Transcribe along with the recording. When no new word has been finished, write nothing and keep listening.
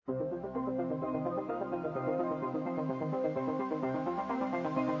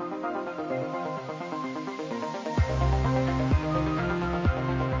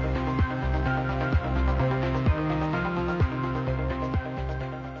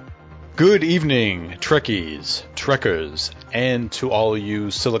Good evening, Trekkies, Trekkers, and to all you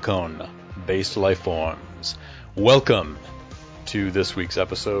silicone-based life forms. Welcome to this week's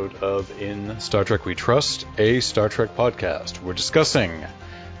episode of In Star Trek We Trust, a Star Trek podcast. We're discussing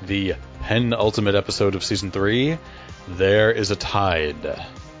the penultimate episode of Season 3, There Is a Tide.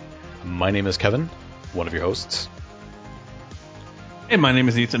 My name is Kevin, one of your hosts. And my name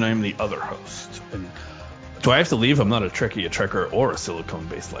is Ethan, I am the other host. And do I have to leave? I'm not a Trekkie, a Trekker, or a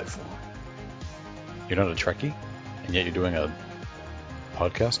silicone-based life form. You're not a Trekkie, and yet you're doing a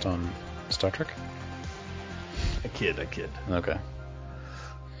podcast on Star Trek? I kid. Okay.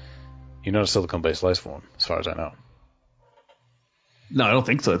 You're not a silicone-based life form, as far as I know. No, I don't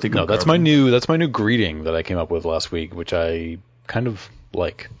think so. I think no. That's my new greeting that I came up with last week, which I kind of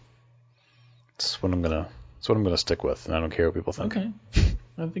like. It's what I'm gonna stick with, and I don't care what people think. Okay.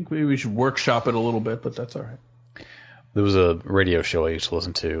 I think we should workshop it a little bit, but that's all right. There was a radio show I used to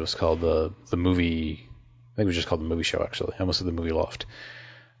listen to. It was called the movie. I think it was just called the Movie Show. Actually, I almost said the Movie Loft.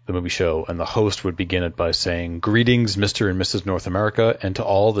 The Movie Show, and the host would begin it by saying, "Greetings, Mr. and Mrs. North America, and to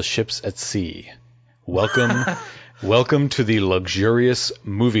all the ships at sea. Welcome to the luxurious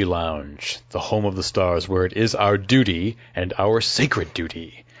movie lounge, the home of the stars, where it is our duty and our sacred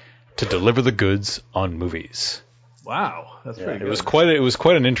duty to deliver the goods on movies." Wow, that's pretty good. It was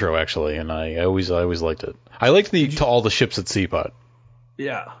quite an intro, actually, and I always liked it. I liked the to all the ships at sea part.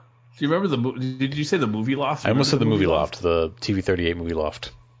 Yeah. Do you remember did you say the Movie Loft? I almost said the Movie Loft, the TV38 Movie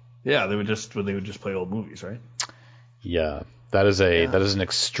Loft. Yeah, they would just play old movies, right? Yeah, that is an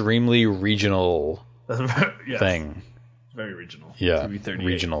extremely regional thing. Very regional. Yeah, TV38.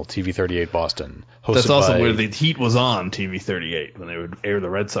 Regional TV38 Boston. That's also where the heat was on TV38 when they would air the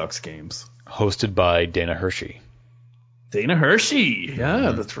Red Sox games. Hosted by Dana Hershey. Dana Hershey,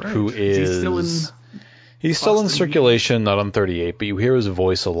 yeah, that's right. Who is he's still in circulation, not on 38, but you hear his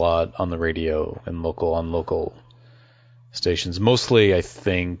voice a lot on the radio and local stations. Mostly, I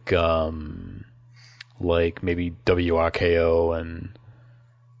think, like maybe WRKO and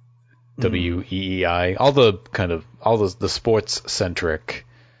WEEI, all the sports centric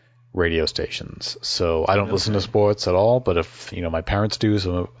radio stations. So I don't listen to sports at all, but if my parents do,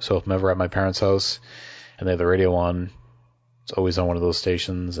 so if I'm ever at my parents' house and they have the radio on, it's always on one of those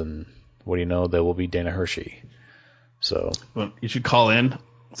stations, and what do you know, there will be Dana Hershey. So well, you should call in,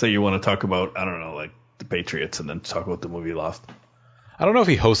 say you want to talk about, I don't know, like the Patriots, and then talk about the Movie Loft. I don't know if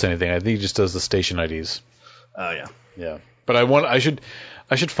he hosts anything. I think he just does the station IDs. Yeah. But I should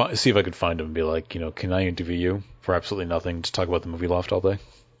see if I could find him and be like, can I interview you for absolutely nothing? Just talk about the Movie Loft all day.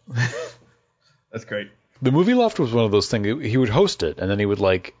 That's great. The Movie Loft was one of those things. He would host it, and then he would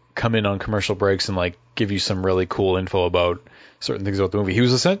like come in on commercial breaks and like give you some really cool info about certain things about the movie.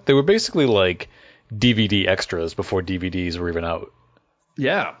 They were basically like DVD extras before DVDs were even out.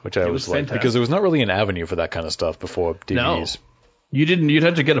 Yeah, which I always liked because there was not really an avenue for that kind of stuff before DVDs. No, you didn't. You'd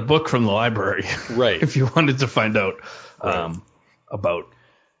have to get a book from the library, right? If you wanted to find out about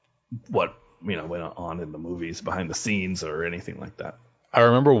what went on in the movies behind the scenes or anything like that. I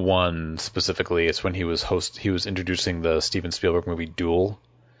remember one specifically. It's when he was introducing the Steven Spielberg movie Duel.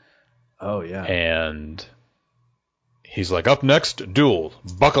 Oh yeah, and he's like, "Up next, Duel.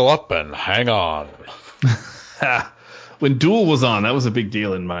 Buckle up and hang on." When Duel was on, that was a big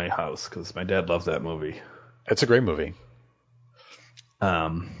deal in my house because my dad loved that movie. It's a great movie.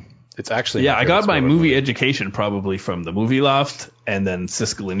 It's actually I got my movie education probably from the Movie Loft and then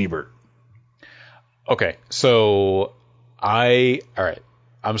Siskel and Ebert. Okay, so all right.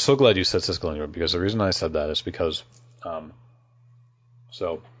 I'm so glad you said Siskel and Ebert because the reason I said that is because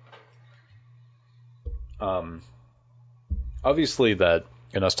obviously that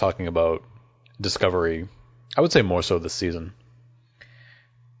in us talking about Discovery, I would say more so this season,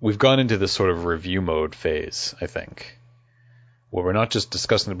 we've gone into this sort of review mode phase, I think, where we're not just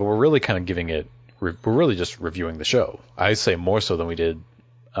discussing it, but we're really kind of we're really just reviewing the show. I say more so than we did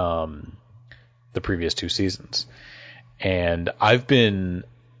the previous two seasons. And I've been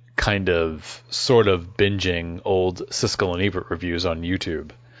kind of sort of binging old Siskel and Ebert reviews on YouTube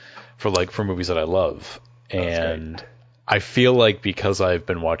for movies that I love. And I feel like because I've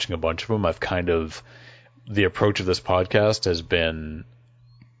been watching a bunch of them, I've kind of, the approach of this podcast has been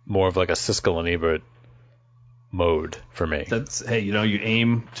more of like a Siskel and Ebert mode for me. You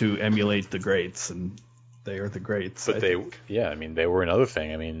aim to emulate the greats, and they are the greats. But they were another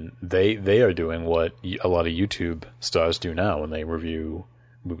thing. I mean, they are doing what a lot of YouTube stars do now when they review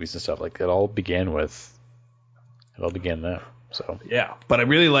movies and stuff. Like it all began there. So yeah, but I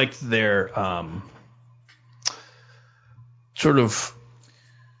really liked their sort of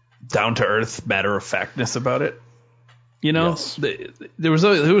down to earth matter of factness about it. You know, Yes. there was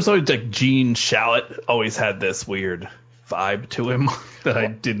always like Gene Shalit always had this weird vibe to him that I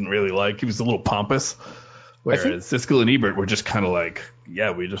didn't really like. He was a little pompous, whereas Siskel and Ebert were just kind of like,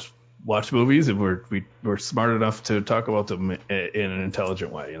 yeah, we just watch movies and we're smart enough to talk about them in an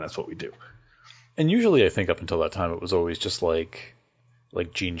intelligent way, and that's what we do. And usually, I think up until that time, it was always just like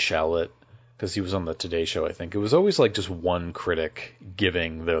Gene Shalit, because he was on the Today Show. I think it was always like just one critic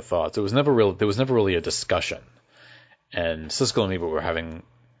giving their thoughts. There was never really a discussion. And Siskel and Ebert were having,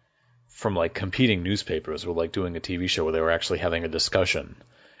 from like competing newspapers, were like doing a TV show where they were actually having a discussion.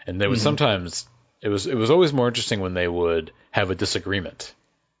 And there was sometimes it was always more interesting when they would have a disagreement.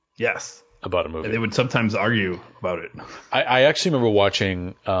 Yes. About a movie. And they would sometimes argue about it. I actually remember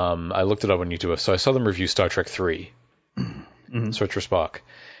watching, I looked it up on YouTube, so I saw them review Star Trek 3, Search for Spock,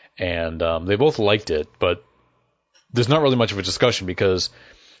 and they both liked it, but there's not really much of a discussion because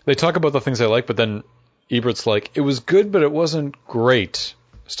they talk about the things they like, but then Ebert's like, it was good, but it wasn't great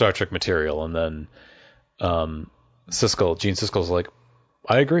Star Trek material, and then Gene Siskel's like,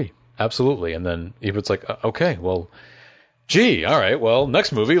 I agree, absolutely, and then Ebert's like, okay, well, gee, all right, well,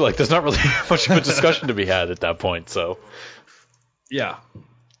 next movie, like, there's not really much of a discussion to be had at that point, so. Yeah.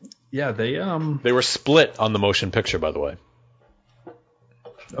 Yeah, they were split on the motion picture, by the way.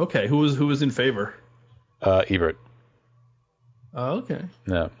 Okay, who was in favor? Ebert. Oh, okay.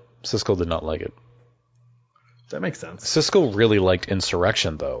 No, Siskel did not like it. That makes sense. Siskel really liked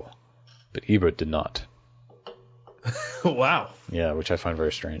Insurrection, though, but Ebert did not. Wow. Yeah, which I find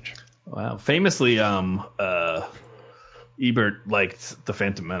very strange. Wow. Famously, Ebert liked The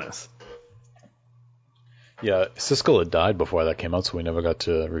Phantom Menace. Yeah, Siskel had died before that came out, so we never got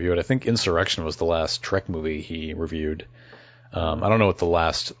to review it. I think Insurrection was the last Trek movie he reviewed. I don't know what the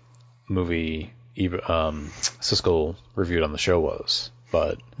last movie Siskel reviewed on the show was,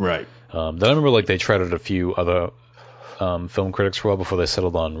 but right. Then I remember like they tried out a few other film critics for a while before they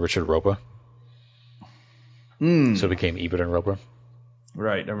settled on Richard Roeper. So it became Ebert and Roeper.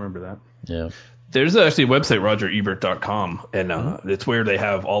 Right, I remember that. Yeah. There's actually a website, RogerEbert.com, and it's where they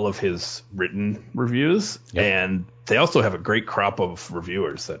have all of his written reviews, and they also have a great crop of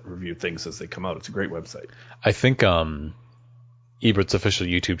reviewers that review things as they come out. It's a great website. I think Ebert's official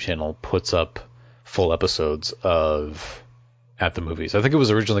YouTube channel puts up full episodes of At the Movies. I think it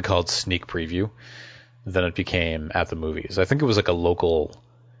was originally called Sneak Preview, then it became At the Movies. I think it was like a local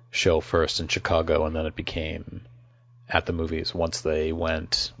show first in Chicago, and then it became At the Movies once they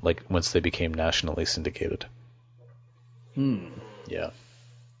became nationally syndicated. Yeah.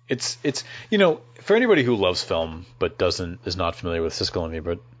 It's for anybody who loves film but is not familiar with Siskel and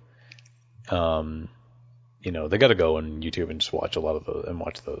Ebert, they got to go on YouTube and just watch a lot of those and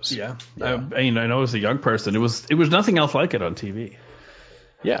watch those. Yeah. I know as a young person, it was nothing else like it on TV.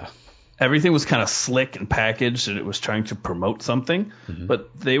 Yeah. Everything was kind of slick and packaged, and it was trying to promote something, but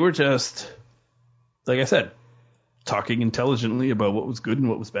they were just, like I said, talking intelligently about what was good and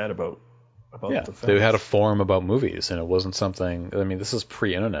what was bad about the film. They had a forum about movies, and it wasn't something. I mean, this is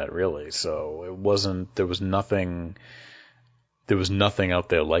pre-internet, really, so it wasn't. There was nothing out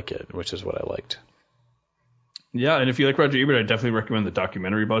there like it, which is what I liked. Yeah, and if you like Roger Ebert, I definitely recommend the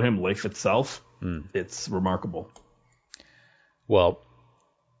documentary about him, Life Itself. It's remarkable. Well,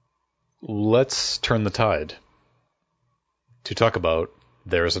 let's turn the tide to talk about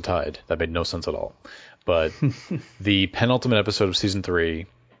There Is a Tide. That made no sense at all. But the penultimate episode of season 3.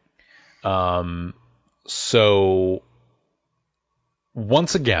 So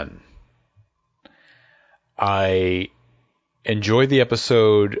once again, I enjoyed the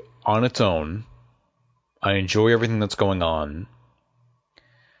episode on its own. I enjoy everything that's going on.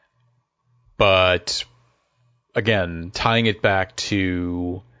 But again, tying it back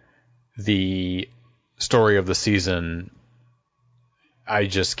to the story of the season, I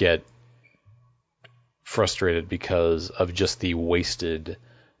just get frustrated because of just the wasted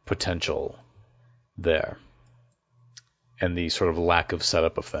potential there and the sort of lack of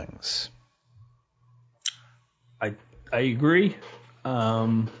setup of things. I agree.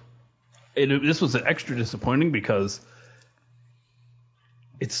 This was extra disappointing because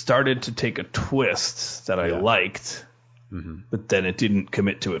it started to take a twist that I liked, but then it didn't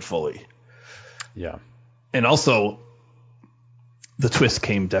commit to it fully. Yeah. And also, the twist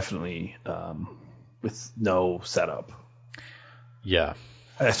came definitely with no setup. Yeah.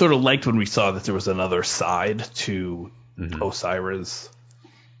 I sort of liked when we saw that there was another side to Osiris'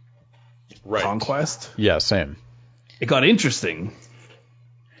 conquest. Yeah, same. It got interesting,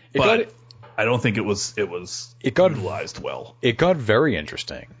 but I don't think it was utilized well. It got very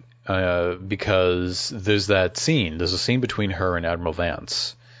interesting because there's a scene between her and Admiral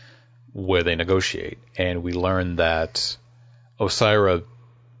Vance where they negotiate, and we learn that Osyraa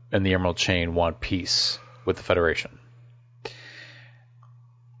and the Emerald Chain want peace with the Federation.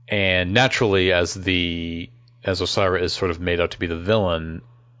 And naturally, as Osyraa is sort of made out to be the villain,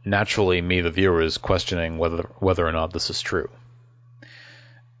 naturally me, the viewer, is questioning whether or not this is true.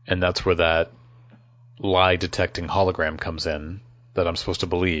 And that's where that lie-detecting hologram comes in that I'm supposed to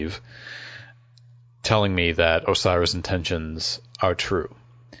believe, telling me that Osyraa's intentions are true.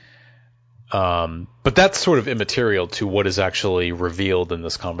 But that's sort of immaterial to what is actually revealed in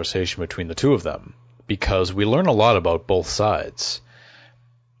this conversation between the two of them, because we learn a lot about both sides.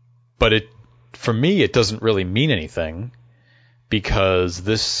 But for me, it doesn't really mean anything, because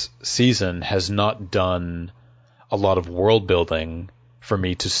this season has not done a lot of world building for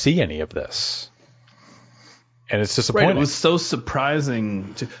me to see any of this. And it's disappointing. Right, it was so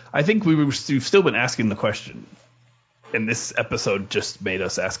surprising. I think we've still been asking the question, and this episode just made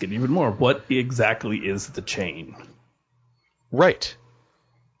us ask it even more. What exactly is the chain? Right.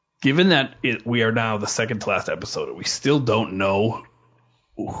 Given that we are now the second to last episode, and we still don't know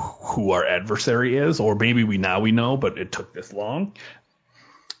who our adversary is, or maybe we know, but it took this long.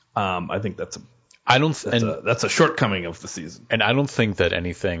 I think that's a shortcoming of the season. And I don't think that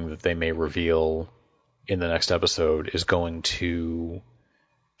anything that they may reveal in the next episode is going to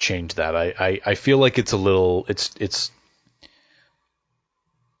change that. I feel like it's a little, it's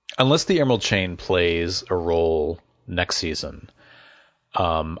unless the Emerald Chain plays a role next season,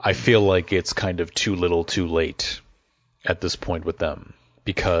 I feel like it's kind of too little too late at this point with them.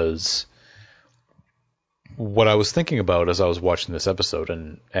 Because what I was thinking about as I was watching this episode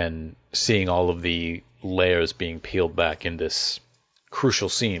and seeing all of the layers being peeled back in this crucial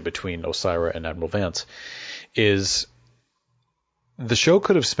scene between Osyraa and Admiral Vance is the show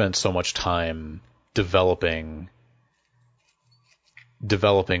could have spent so much time developing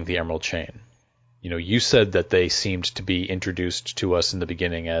the Emerald Chain. You know, you said that they seemed to be introduced to us in the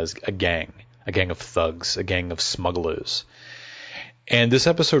beginning as a gang of thugs, a gang of smugglers. And this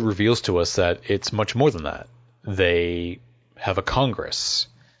episode reveals to us that it's much more than that. They have a Congress.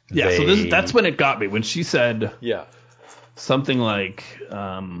 Yeah, so that's when it got me. When she said something like,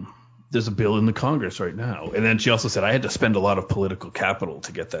 there's a bill in the Congress right now. And then she also said, I had to spend a lot of political capital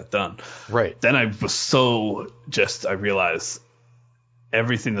to get that done. Right. Then I was I realized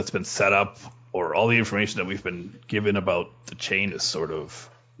everything that's been set up, or all the information that we've been given about the chain, is sort of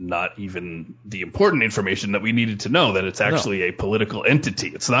not even the important information that we needed to know, that it's actually a political entity.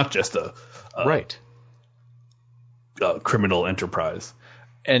 It's not just a criminal enterprise.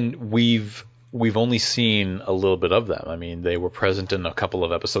 And we've only seen a little bit of them. I mean, they were present in a couple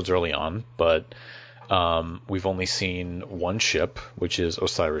of episodes early on, but we've only seen one ship, which is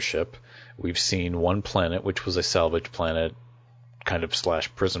Osyraa's ship. We've seen one planet, which was a salvage planet, kind of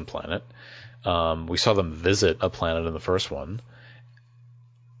 / prison planet. We saw them visit a planet in the first one.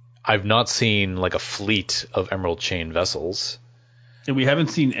 I've not seen like a fleet of Emerald Chain vessels. And we haven't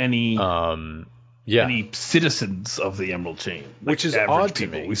seen any citizens of the Emerald Chain. Which is odd to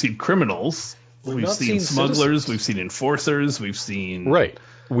me. We've seen criminals. We've seen smugglers. Citizens. We've seen enforcers. We've seen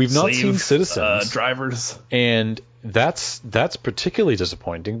We've not seen citizens. Drivers. And that's particularly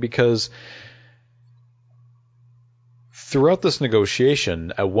disappointing, because throughout this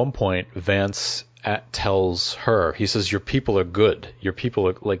negotiation, at one point, Vance tells her, he says, your people are good. Your people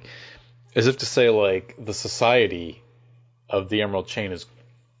are, like, as if to say, like, the society of the Emerald Chain is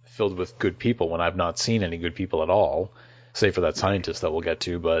filled with good people, when I've not seen any good people at all, save for that scientist that we'll get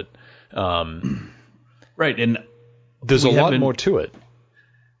to. But right, and there's a lot more to it,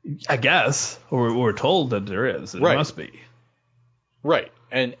 I guess, or we're told that there is. It must be. Right,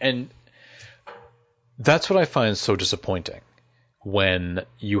 and that's what I find so disappointing. When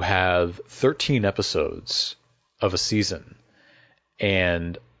you have 13 episodes of a season,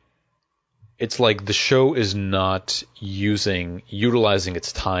 and it's like the show is not utilizing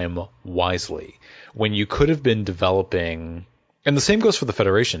its time wisely, when you could have been developing, and the same goes for the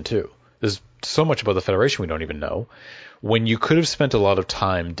Federation too. There's so much about the Federation we don't even know. When you could have spent a lot of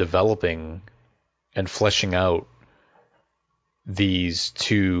time developing and fleshing out these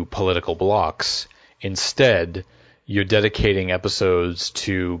two political blocks, instead you're dedicating episodes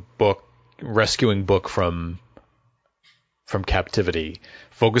to rescuing Book from captivity,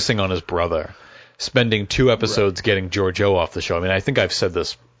 focusing on his brother, spending 2 episodes getting Georgiou off the show. I mean, I think I've said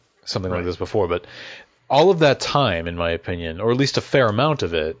something like this before, but all of that time, in my opinion, or at least a fair amount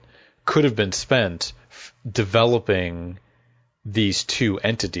of it, could have been spent developing these two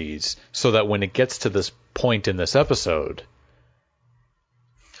entities, so that when it gets to this point in this episode,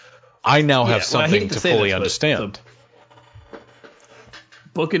 I now have something to fully understand.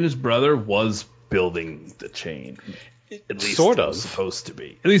 Book and his brother was building the chain. At least Sort it of. was supposed to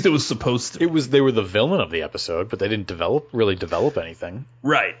be. At least it was supposed to be. They were the villain of the episode, but they didn't really develop anything.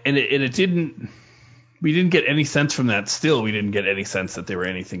 Right. And it didn't. We didn't get any sense from that. Still, we didn't get any sense that they were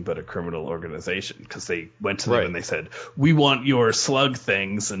anything but a criminal organization, because they went to them and they said, "We want your slug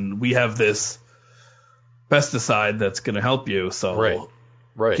things, and we have this pesticide that's going to help you. So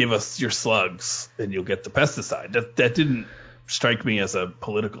give us your slugs, and you'll get the pesticide." That didn't strike me as a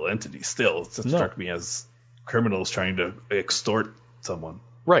political entity. Still, it struck me as criminals trying to extort someone.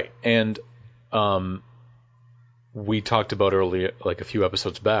 Right. And we talked about earlier, like a few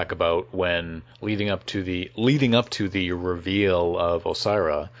episodes back, about when leading up to the reveal of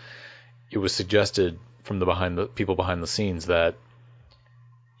Osyraa, it was suggested from the people behind the scenes that,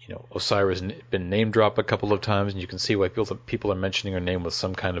 you know, Osyraa's been name dropped a couple of times, and you can see why people are mentioning her name with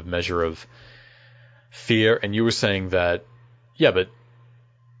some kind of measure of fear. And you were saying that, yeah, but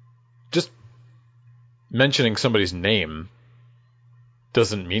just mentioning somebody's name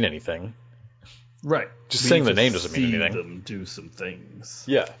doesn't mean anything. Right. Just saying the name doesn't mean anything. Them do some things.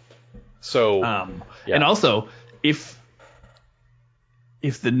 Yeah. So. And also, if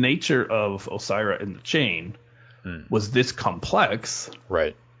the nature of Osyraa in the chain was this complex,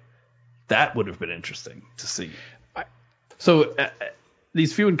 right, that would have been interesting to see. So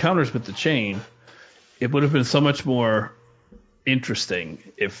these few encounters with the chain, it would have been so much more interesting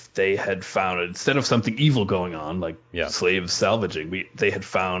if they had found, instead of something evil going on like slaves salvaging, they had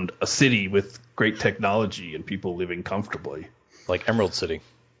found a city with great technology and people living comfortably, like Emerald City.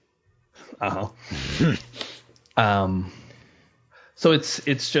 So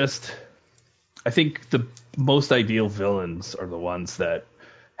it's just, I think the most ideal villains are the ones that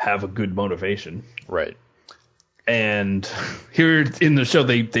have a good motivation, right? And here in the show,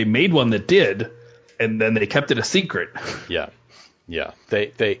 they made one that did, and then they kept it a secret. Yeah.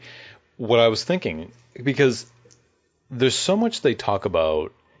 They what I was thinking, because there's so much they talk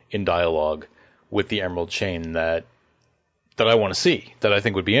about in dialogue with the Emerald Chain that I want to see, that I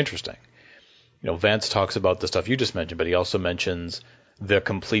think would be interesting. You know, Vance talks about the stuff you just mentioned, but he also mentions their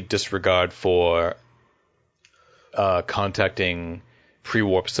complete disregard for contacting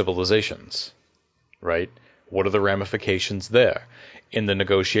pre-warp civilizations, right? What are the ramifications there? In the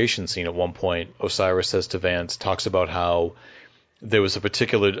negotiation scene at one point, Osyraa says to Vance, talks about how there was a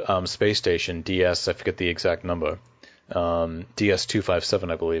particular space station, DS, I forget the exact number,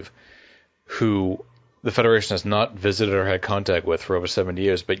 DS-257, I believe, who the Federation has not visited or had contact with for over 70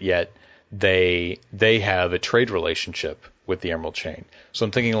 years, but yet they have a trade relationship with the Emerald Chain. So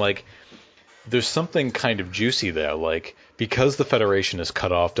I'm thinking, like, there's something kind of juicy there, like, because the Federation is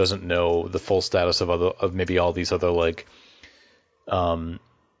cut off, doesn't know the full status of maybe all these other, like,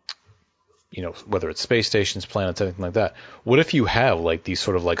 you know, whether it's space stations, planets, anything like that. What if you have, like, these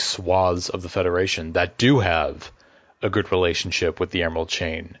sort of, like, swaths of the Federation that do have a good relationship with the Emerald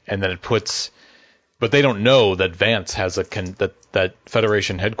Chain, and then it puts, but they don't know that Vance has that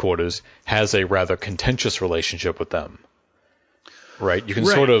Federation headquarters has a rather contentious relationship with them, right? You can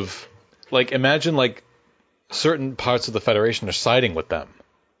sort of, like, imagine, like, certain parts of the Federation are siding with them,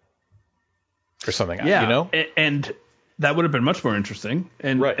 or something. Yeah, you know, and that would have been much more interesting,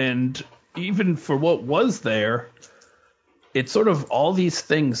 and even for what was there, it's sort of all these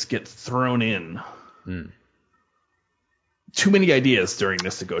things get thrown in. Too many ideas during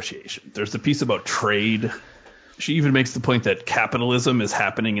this negotiation. There's the piece about trade. She even makes the point that capitalism is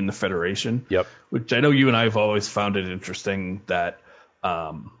happening in the Federation. Yep. Which I know you and I have always found it interesting that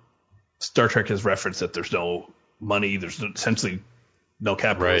Star Trek has referenced that there's no money, there's essentially no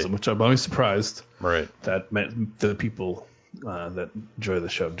capitalism, which I'm always surprised. Right. That meant the people that enjoy the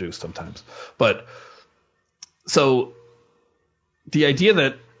show do sometimes. But so the idea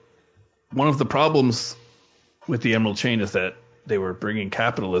that one of the problems with the Emerald Chain is that they were bringing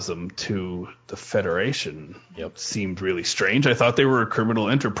capitalism to the Federation seemed really strange. I thought they were a criminal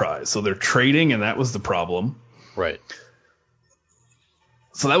enterprise. So they're trading, and that was the problem. Right.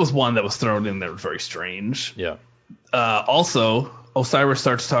 So that was one that was thrown in there, very strange. Yeah. Also, Osyraa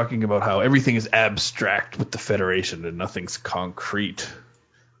starts talking about how everything is abstract with the Federation and nothing's concrete.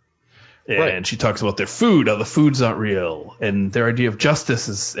 And she talks about their food, how the food's not real, and their idea of justice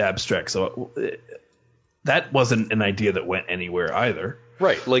is abstract. So that wasn't an idea that went anywhere either.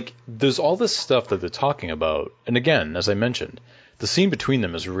 Right. Like, there's all this stuff that they're talking about. And again, as I mentioned, the scene between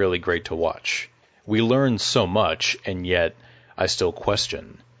them is really great to watch. We learn so much, and yet I still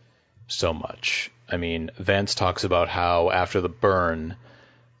question so much. I mean, Vance talks about how after the burn,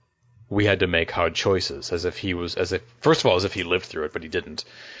 we had to make hard choices, first of all, as if he lived through it, but he didn't.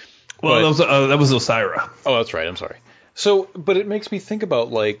 Well, that was Osyraa. Oh, that's right. I'm sorry. So, but it makes me think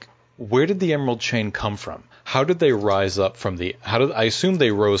about, like, where did the Emerald Chain come from? How did they rise up from the... I assume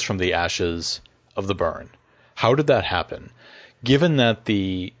they rose from the ashes of the burn. How did that happen? Given that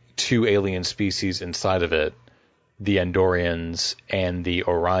the two alien species inside of it, the Andorians and the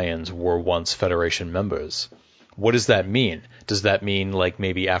Orions, were once Federation members, what does that mean? Does that mean, like,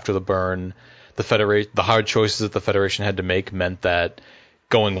 maybe after the burn, the hard choices that the Federation had to make meant that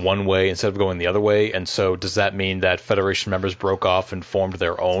going one way instead of going the other way? And so does that mean that Federation members broke off and formed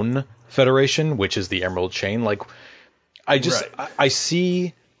their own Federation, which is the Emerald Chain? Like, I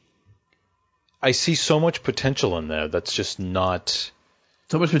see so much potential in there that's just not...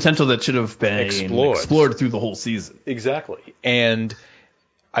 So much potential that should have been explored through the whole season. Exactly. And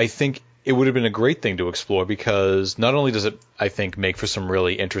I think it would have been a great thing to explore, because not only does it, I think, make for some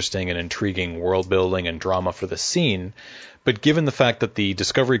really interesting and intriguing world building and drama for the scene, but given the fact that the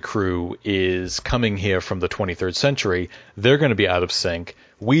Discovery crew is coming here from the 23rd century, they're going to be out of sync.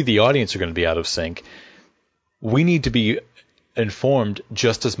 We, the audience, are going to be out of sync. We need to be informed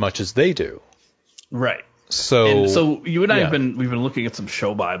just as much as they do. Right. So you and I we've been looking at some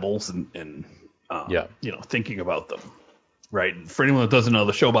show Bibles and thinking about them. Right. And for anyone that doesn't know,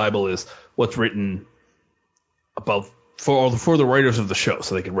 the show Bible is what's written about for the writers of the show,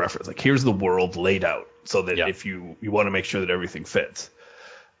 so they can reference, like, here's the world laid out, so that if you want to make sure that everything fits.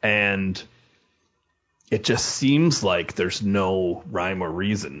 And it just seems like there's no rhyme or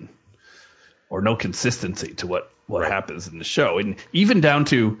reason or no consistency to what happens in the show. And even down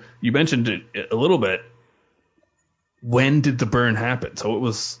to, you mentioned it a little bit, when did the burn happen? So it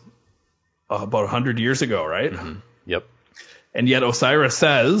was about 100 years ago, right? Mm-hmm. Yep. And yet Osira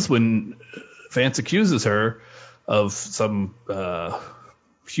says, when Vance accuses her of some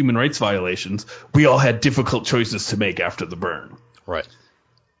human rights violations, we all had difficult choices to make after the burn. Right.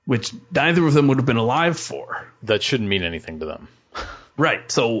 Which neither of them would have been alive for. That shouldn't mean anything to them.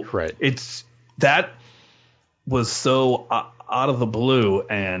 Right. So that was so out of the blue,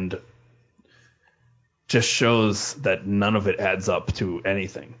 and just shows that none of it adds up to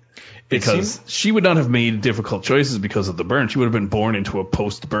anything. Because she would not have made difficult choices because of the burn. She would have been born into a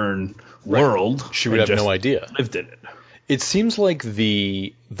post-burn world. She would have no idea. Lived in it. It seems like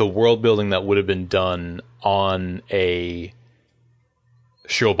the world building that would have been done on a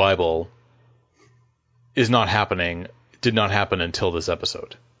show Bible did not happen until this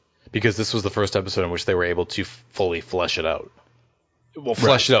episode. Because this was the first episode in which they were able to fully flesh it out. Well,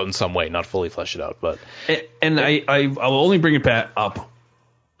 flesh it out in some way, not fully flesh it out, but... And I'll only bring it back up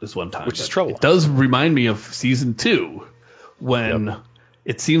this one time. Which is troubling. It does remind me of season 2, when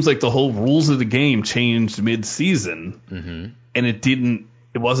it seems like the whole rules of the game changed mid-season, and it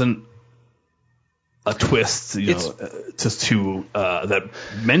wasn't a twist, that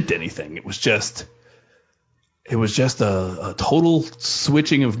meant anything. It was just a total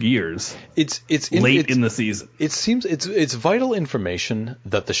switching of gears. It's late in the season. It seems it's vital information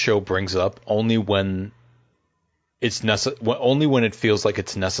that the show brings up only when only when it feels like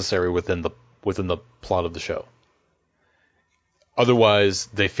it's necessary within the plot of the show. Otherwise,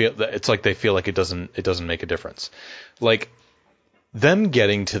 they feel like it doesn't make a difference. Like, them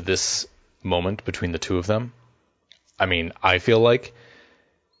getting to this moment between the two of them. I mean, I feel like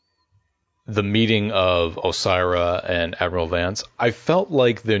the meeting of Osira and Admiral Vance, I felt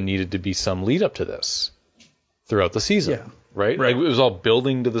like there needed to be some lead up to this throughout the season, right? Like, it was all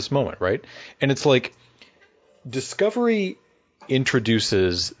building to this moment, right? And it's like, Discovery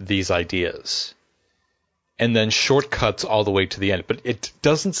introduces these ideas and then shortcuts all the way to the end, but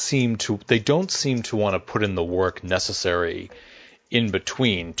they don't seem to want to put in the work necessary in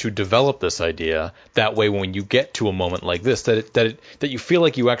between to develop this idea. That way, when you get to a moment like this, that you feel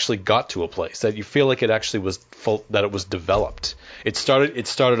like you actually got to a place, that you feel like it actually was that it was developed. It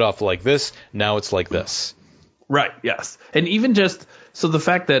started off like this, now it's like this. Right. Yes. And even just so the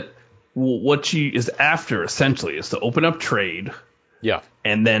fact that what she is after essentially is to open up trade. Yeah.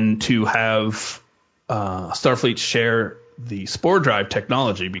 And then to have Starfleet share the spore drive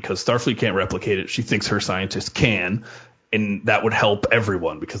technology, because Starfleet can't replicate it. She thinks her scientists can. And that would help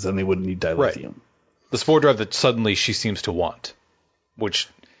everyone, because then they wouldn't need dilithium. Right. The spore drive that suddenly she seems to want, which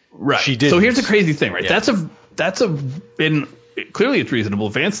she did. So here's the crazy thing, right? Yeah. And clearly it's reasonable.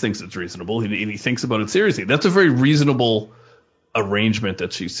 Vance thinks it's reasonable. He thinks about it seriously. That's a very reasonable arrangement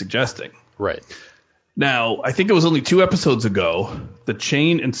that she's suggesting. Right. Now, I think it was only 2 episodes ago, the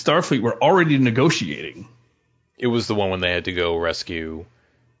Chain and Starfleet were already negotiating. It was the one when they had to go rescue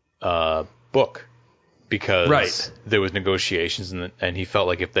Book. Because there was negotiations, and he felt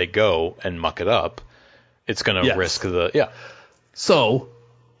like if they go and muck it up, it's going to risk the... Yeah. So,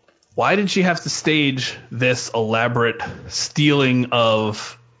 why did she have to stage this elaborate stealing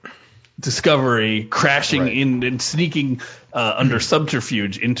of Discovery, crashing in and sneaking under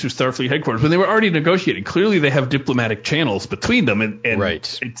subterfuge into Starfleet headquarters when they were already negotiating? Clearly, they have diplomatic channels between them, and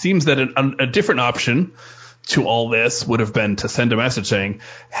it seems that a different option to all this would have been to send a message saying,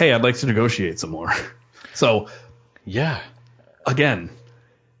 "Hey, I'd like to negotiate some more." So, again,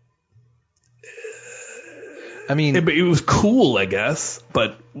 I mean, it was cool, I guess,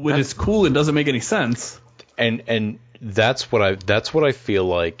 but when it's cool, it doesn't make any sense. And that's what I feel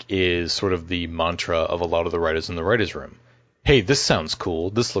like is sort of the mantra of a lot of the writers in the writers' room. Hey, this sounds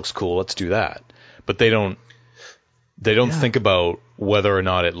cool. This looks cool. Let's do that. But they don't think about whether or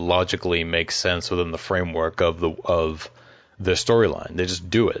not it logically makes sense within the framework of the storyline. They just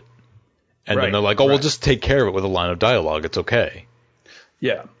do it. And then they're like, we'll just take care of it with a line of dialogue. It's okay.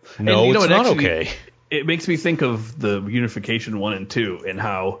 Yeah. No, it's not okay. It makes me think of the Unification 1 and 2 and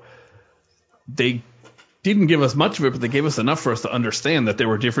how they didn't give us much of it, but they gave us enough for us to understand that there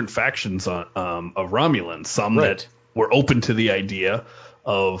were different factions of Romulans. Some that were open to the idea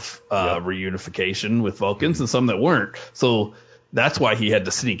of reunification with Vulcans, and some that weren't. So that's why he had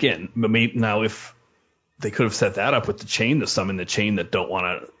to sneak in. Now, if they could have set that up with the chain to summon the chain that don't want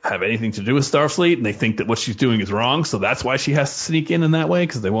to have anything to do with Starfleet, and they think that what she's doing is wrong, so that's why she has to sneak in that way,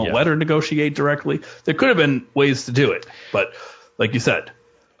 because they won't let her negotiate directly. There could have been ways to do it, but like you said,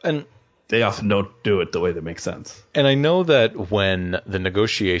 and they often don't do it the way that makes sense. And I know that when the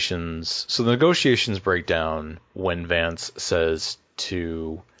negotiations break down when Vance says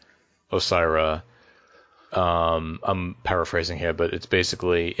to Osira, I'm paraphrasing here, but it's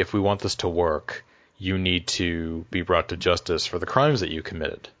basically, if we want this to work, you need to be brought to justice for the crimes that you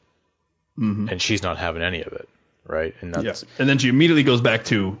committed. Mm-hmm. And she's not having any of it, right? And that's And then she immediately goes back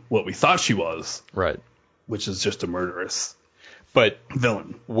to what we thought she was, right? Which is just a murderous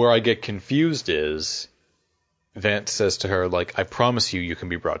villain. Where I get confused is Vance says to her, like, I promise you can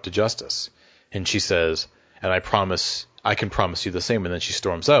be brought to justice. And she says, and I can promise you the same. And then she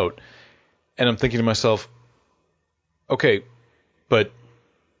storms out. And I'm thinking to myself, okay, but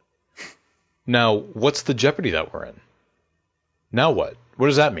now what's the jeopardy that we're in? Now what? What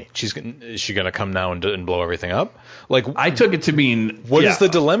does that mean? Is she going to come now and blow everything up? Like, I took it to mean, what is the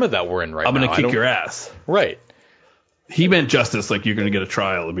dilemma that we're in right now? I'm going to kick your ass. Right. He meant justice, like you're going to get a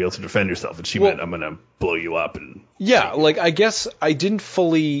trial and be able to defend yourself, and she meant I'm going to blow you up. And like, I guess I didn't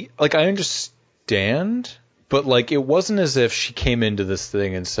fully, like, I understand, but like, it wasn't as if she came into this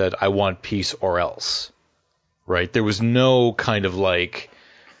thing and said, I want peace or else, right? There was no kind of like,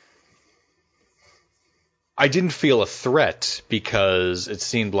 I didn't feel a threat because it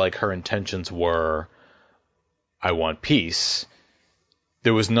seemed like her intentions were, I want peace.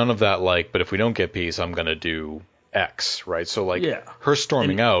 There was none of that, like, but if we don't get peace, I'm going to do X, right? So, like, her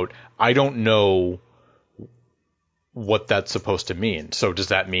storming out, I don't know what that's supposed to mean. So does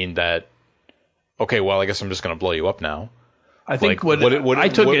that mean that, okay, well, I guess I'm just going to blow you up now? I think what's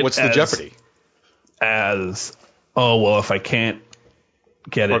the jeopardy? As, if I can't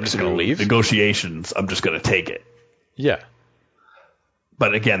get it to negotiations, I'm just going to take it. Yeah.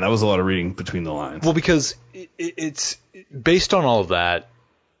 But again, that was a lot of reading between the lines. Well, because it's based on all of that,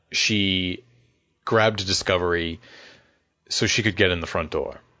 she grabbed Discovery so she could get in the front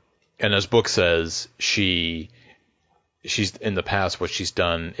door. And as Book says, she's in the past, what she's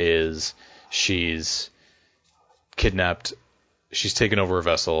done is she's kidnapped, she's taken over a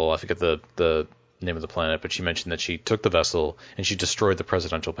vessel. I forget the name of the planet, but she mentioned that she took the vessel and she destroyed the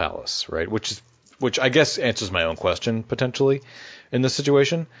presidential palace, right? Which I guess answers my own question potentially in this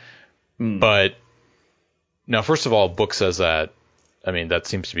situation. But now, first of all, Book says that, I mean, that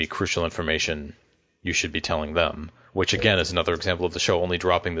seems to be crucial information you should be telling them, which again is another example of the show only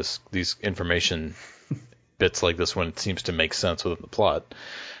dropping these information bits like this when it seems to make sense within the plot.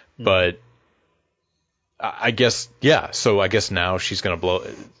 But I guess, so I guess now she's going to blow.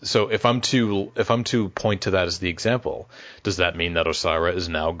 So if I'm to point to that as the example, does that mean that Osira is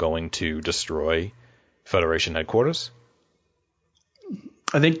now going to destroy Federation headquarters?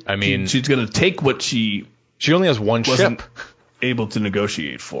 I mean, she's going to take what she only has one ship able to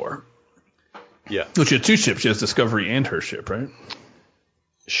negotiate for. Yeah. Well, she had two ships. She has Discovery and her ship, right?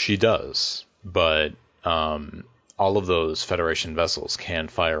 She does, but all of those Federation vessels can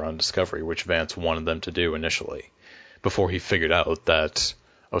fire on Discovery, which Vance wanted them to do initially, before he figured out that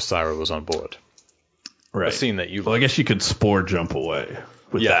Osira was on board. Right. A scene that you. Well, I guess she could spore jump away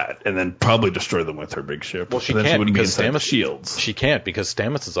with that, and then probably destroy them with her big ship. Well, she can't because Stamets shields. She can't because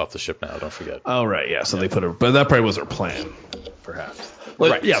Stamets is off the ship now. Don't forget. Oh right, yeah. So they put her, but that probably was her plan, perhaps.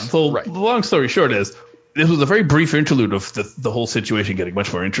 Well, right. Yeah. So the long story short is, this was a very brief interlude of the whole situation getting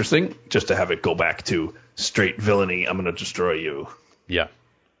much more interesting, just to have it go back to straight villainy. I'm going to destroy you. Yeah.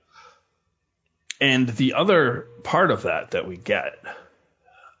 And the other part of that we get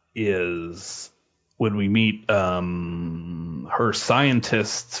is when we meet her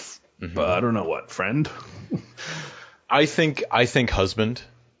scientist, I don't know what, friend? I think husband,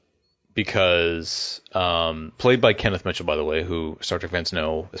 because played by Kenneth Mitchell, by the way, who Star Trek fans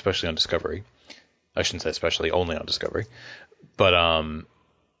know, especially on Discovery. I shouldn't say especially, only on Discovery. But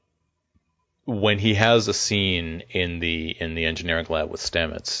when he has a scene in the engineering lab with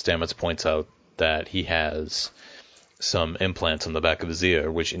Stamets points out that he has some implants on the back of his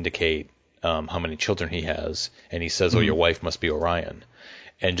ear, which indicate how many children he has, and he says, "Oh, your wife must be Orion."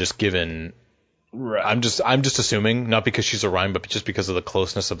 And just given, Right. I'm just assuming, not because she's Orion, but just because of the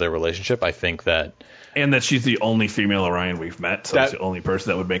closeness of their relationship, I think that. And that she's the only female Orion we've met, so it's the only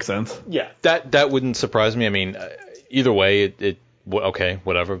person that would make sense. Yeah, that wouldn't surprise me. I mean, either way, okay,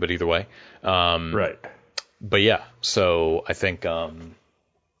 whatever. But either way, Right. But yeah, so I think, yeah,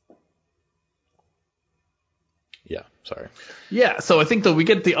 sorry. Yeah, so I think that we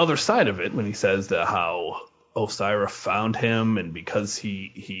get the other side of it when he says that how Osira found him, and because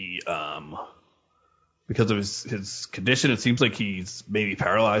because of his condition, it seems like he's maybe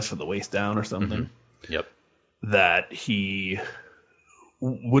paralyzed from the waist down or something. Yep. That he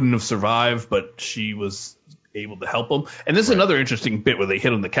wouldn't have survived, but she was able to help him. And this is another interesting bit where they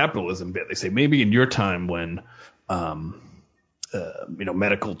hit on the capitalism bit. They say maybe in your time when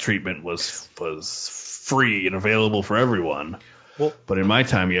medical treatment was free and available for everyone, but in my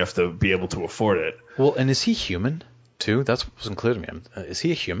time you have to be able to afford it. Well, and is he human too? That wasn't clear to me. Is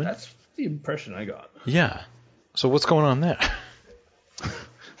he a human? That's the impression I got. Yeah. So what's going on there?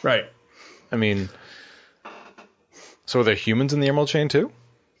 Right. I mean, so are there humans in the Emerald Chain too?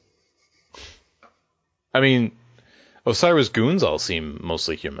 I mean, Osira's goons all seem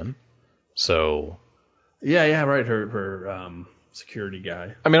mostly human. So. Yeah, right. Her security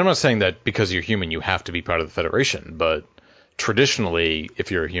guy. I mean, I'm not saying that because you're human you have to be part of the Federation, but traditionally,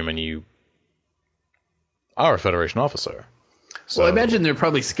 if you're a human, you are a Federation officer. So, well, I imagine they're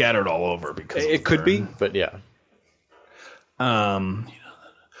probably scattered all over because it could be, but yeah.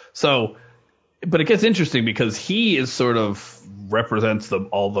 So, but it gets interesting because he is sort of represents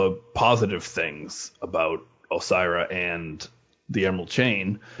all the positive things about Osira and the Emerald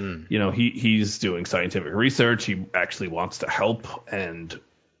Chain. You know, he's doing scientific research. He actually wants to help and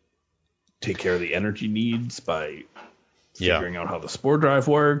take care of the energy needs by figuring out how the spore drive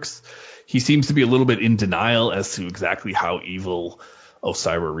works. He seems to be a little bit in denial as to exactly how evil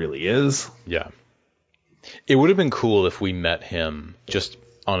Osira really is. Yeah. It would have been cool if we met him just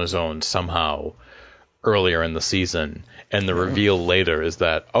on his own somehow earlier in the season, and the reveal later is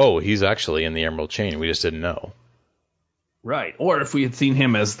that, oh, he's actually in the Emerald Chain. We just didn't know. Right. Or if we had seen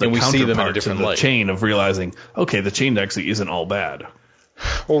him as the counterpart to the chain of realizing, okay, the chain actually isn't all bad.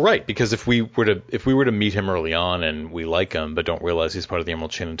 Well, right, because if we were to meet him early on and we like him but don't realize he's part of the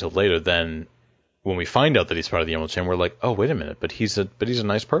Emerald Chain until later, then when we find out that he's part of the Emerald Chain, we're like, oh, wait a minute, but he's a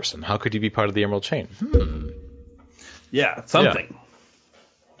nice person. How could he be part of the Emerald Chain? Yeah, something.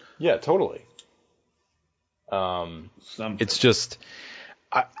 Yeah, totally. It's just,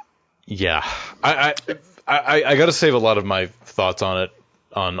 I got to save a lot of my thoughts on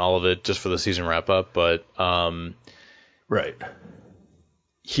all of it, just for the season wrap up. But right,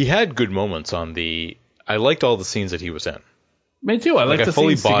 he had good moments on the. I liked all the scenes that he was in. Me too. I liked the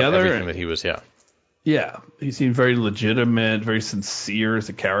fully scenes bought together. Everything that he was, yeah. Yeah, he seemed very legitimate, very sincere as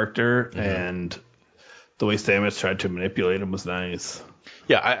a character, and the way Stamets tried to manipulate him was nice.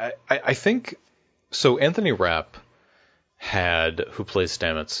 Yeah, I think so. Anthony Rapp who plays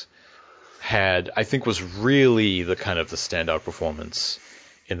Stamets, I think was really the kind of the standout performance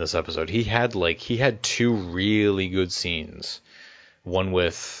in this episode. He had two really good scenes. One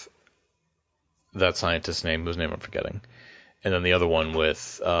with that scientist's name, whose name I'm forgetting, and then the other one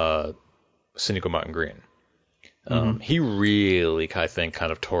with Sinico Martin Green. He really, I think,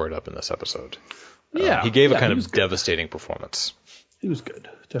 kind of tore it up in this episode. Yeah, he gave a kind of devastating performance. He was good.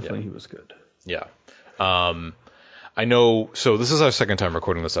 Definitely, he was good. Yeah. I know. So this is our second time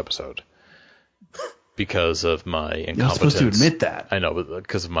recording this episode because of my incompetence. You're not supposed to admit that. I know,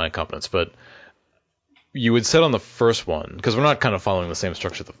 because of my incompetence. But you had said on the first one, because we're not kind of following the same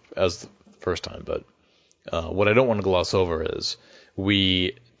structure as the first time, but what I don't want to gloss over is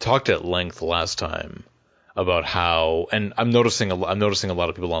we talked at length last time about how, and I'm noticing a lot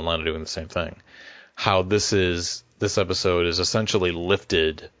of people online are doing the same thing, how this episode is essentially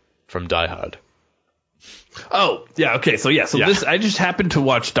lifted from Die Hard. Oh, yeah, okay. So this, I just happened to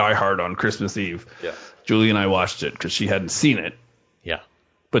watch Die Hard on Christmas Eve. Yeah. Julie and I watched it because she hadn't seen it. Yeah.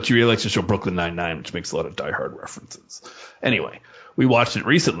 But she really likes the show Brooklyn Nine-Nine, which makes a lot of Die Hard references. Anyway, we watched it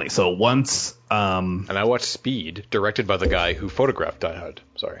recently. So once... and I watched Speed, directed by the guy who photographed Die Hard.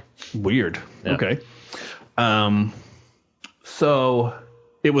 Sorry. Weird. Yeah. Okay. So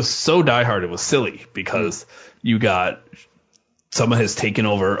it was so Die Hard, it was silly because you got... Someone has taken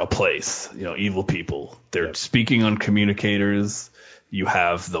over a place, evil people. They're speaking on communicators. You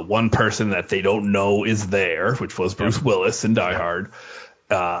have the one person that they don't know is there, which was Bruce Willis in Die Hard.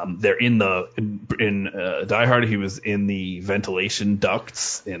 They're in Die Hard. He was in the ventilation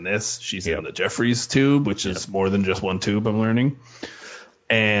ducts. In this, she's in the Jeffries tube, which is more than just one tube. I'm learning.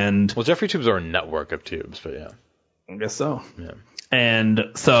 And Jeffrey tubes are a network of tubes, but yeah, I guess so. Yeah.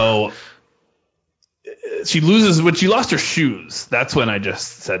 And so she loses when she lost her shoes. That's when I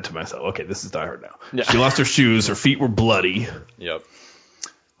just said to myself, "Okay, this is Die Hard now." Yeah. She lost her shoes. Her feet were bloody. Yep.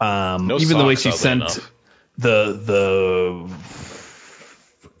 Even the way she sent the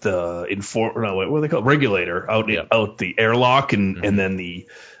what are they called? Regulator out the airlock, and then the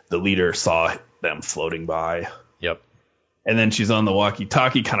leader saw them floating by. Yep. And then she's on the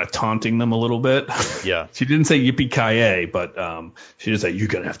walkie-talkie, kind of taunting them a little bit. Yeah. She didn't say yippee-ki-yay, but she just said, "You're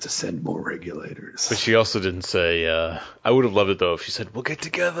gonna have to send more regulators." But she also didn't say. I would have loved it though if she said, "We'll get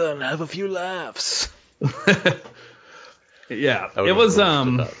together and have a few laughs." Yeah, it was.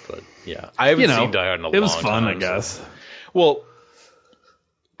 That, but yeah, I haven't seen Die Hard in a long time. It was fun, I guess. Well,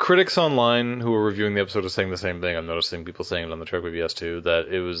 critics online who were reviewing the episode are saying the same thing. I'm noticing people saying it on the Trek BBS too, that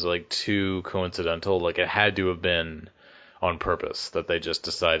it was like too coincidental. Like it had to have been on purpose that they just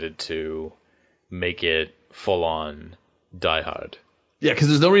decided to make it full on Die Hard. Yeah, because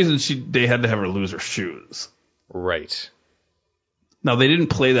there's no reason they had to have her lose her shoes. Right. Now they didn't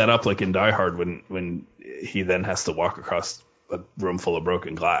play that up like in Die Hard when he then has to walk across a room full of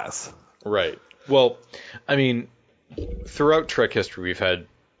broken glass. Right. Well, I mean, throughout Trek history, we've had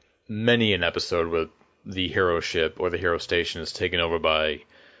many an episode where the hero ship or the hero station is taken over by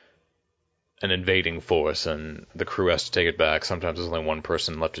an invading force and the crew has to take it back. Sometimes there's only one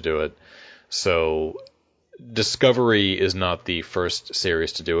person left to do it. So Discovery is not the first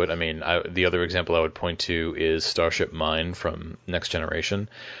series to do it. I mean, the other example I would point to is Starship Mine from Next Generation.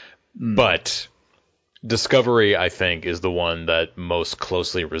 But Discovery, I think, is the one that most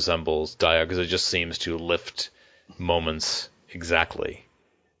closely resembles Die Hard because it just seems to lift moments exactly.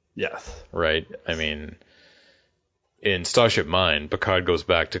 Yes. Right? Yes. I mean, in Starship Mine, Picard goes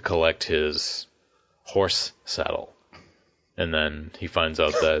back to collect his horse saddle. And then he finds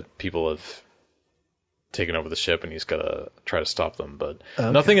out that people have taken over the ship and he's got to try to stop them. But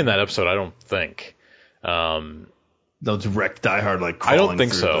nothing in that episode, I don't think. They'll direct Die Hard like crawling. I don't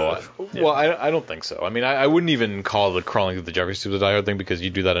think so. Yeah. Well, I don't think so. I mean, I wouldn't even call the crawling through the Jeffries tube the Die Hard thing because you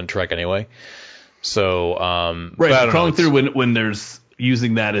do that in Trek anyway. So, right, crawling through when there's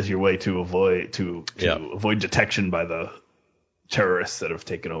using that as your way to avoid avoid detection by the terrorists that have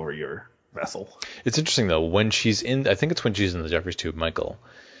taken over your vessel. It's interesting though when she's in. I think it's when she's in the Jeffries tube, Michael.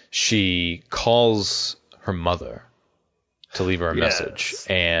 She calls her mother to leave her a message,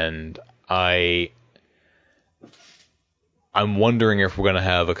 and I'm wondering if we're going to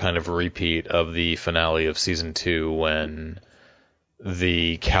have a kind of repeat of the finale of season 2 when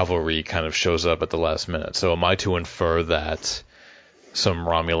the cavalry kind of shows up at the last minute. So am I to infer that some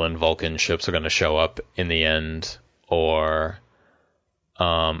Romulan Vulcan ships are going to show up in the end, or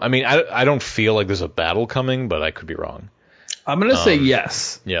I mean, I don't feel like there's a battle coming, but I could be wrong. I'm going to say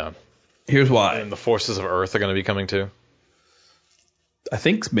yes. Yeah. Here's why. And the forces of Earth are going to be coming too? I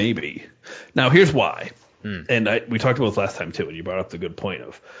think maybe. Now, here's why. And we talked about this last time too, and you brought up the good point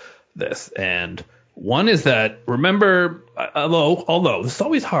of this. And one is that, remember, although this is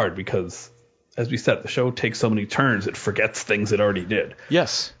always hard because, as we said, the show takes so many turns, it forgets things it already did.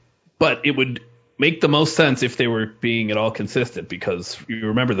 Yes. But it would make the most sense if they were being at all consistent, because you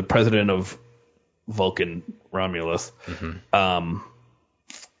remember the president of Vulcan, Romulus,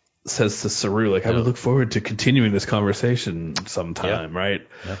 says to Saru, like, I would look forward to continuing this conversation sometime, right?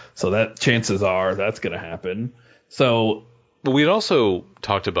 Yeah. So that chances are that's going to happen. So, but we'd also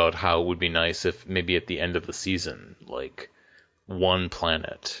talked about how it would be nice if maybe at the end of the season, like, one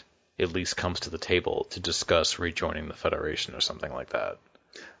planet at least comes to the table to discuss rejoining the Federation or something like that.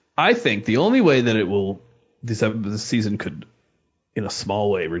 I think the only way that this season could, in a small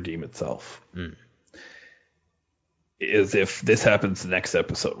way, redeem itself is if this happens the next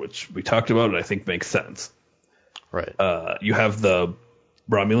episode, which we talked about and I think makes sense. Right. You have the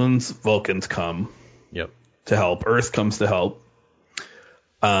Romulans, Vulcans come to help. Earth comes to help.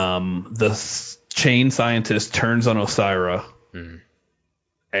 The chain scientist turns on Osira,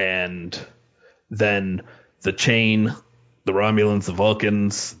 and then the chain, the Romulans, the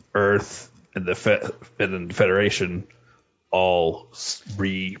Vulcans, Earth, and then the Federation all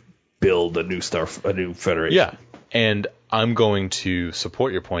rebuild a new Federation. Yeah, and I'm going to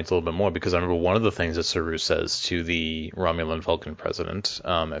support your point a little bit more because I remember one of the things that Saru says to the Romulan Vulcan president.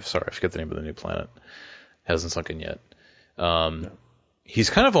 I forget the name of the new planet. Hasn't sunk in yet. He's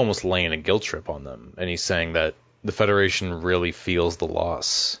kind of almost laying a guilt trip on them, and he's saying that the Federation really feels the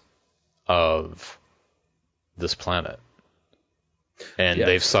loss of this planet, and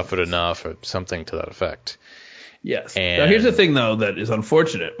they've suffered enough, or something to that effect. Yes. And now here's the thing, though, that is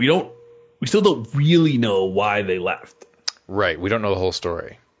unfortunate. We still don't really know why they left. Right. We don't know the whole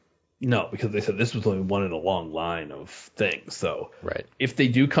story. No, because they said this was only one in a long line of things. So right. If they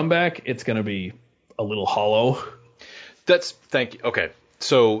do come back, it's going to be a little hollow. Thank you. Okay.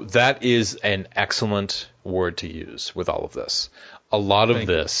 So that is an excellent word to use with all of this. A lot of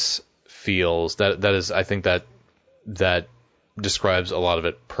this feels that is, I think that describes a lot of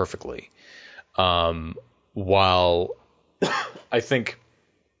it perfectly. While I think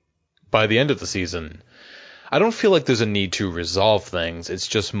by the end of the season, I don't feel like there's a need to resolve things. It's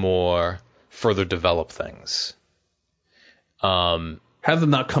just more further develop things. Have them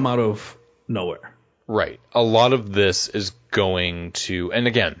not come out of nowhere. Right. A lot of this is going to, and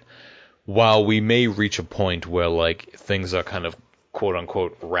again, while we may reach a point where like things are kind of quote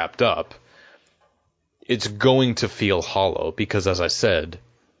unquote wrapped up, it's going to feel hollow because, as I said,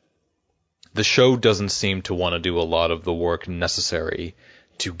 the show doesn't seem to want to do a lot of the work necessary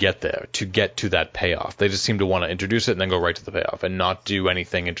to get there, to get to that payoff. They just seem to want to introduce it and then go right to the payoff and not do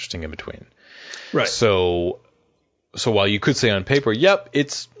anything interesting in between. Right. So while you could say on paper, yep,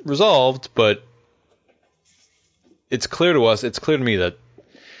 it's resolved, but it's clear to us, it's clear to me that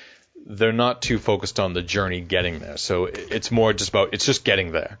they're not too focused on the journey getting there. So it's more just about, it's just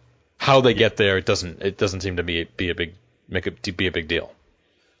getting there. How they get there, it doesn't seem to be a big deal.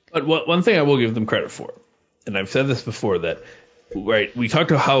 But one thing I will give them credit for, and I've said this before, that we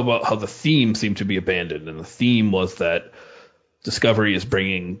talked about how the theme seemed to be abandoned, and the theme was that Discovery is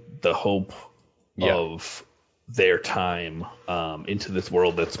bringing the hope of their time into this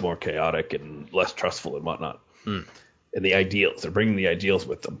world that's more chaotic and less trustful and whatnot. And the ideals, they're bringing the ideals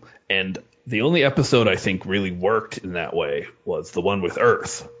with them. And the only episode I think really worked in that way was the one with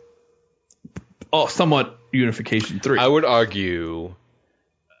Earth. Oh, somewhat Unification 3. I would argue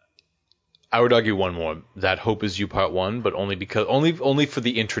one more. That Hope Is You Part 1, but only for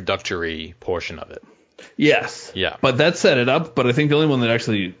the introductory portion of it. Yes. Yeah. But that set it up, but I think the only one that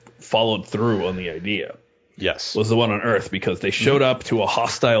actually followed through on the idea was the one on Earth, because they showed up to a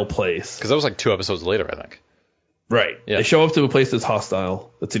hostile place. Because that was like 2 episodes later, I think. Right. Yeah. They show up to a place that's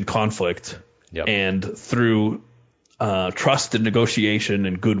hostile, that's in conflict, and through trust and negotiation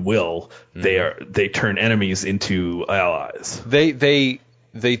and goodwill, they turn enemies into allies. They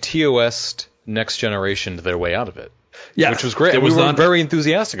TOS'd Next Generation their way out of it. Yeah, which was great. And we were very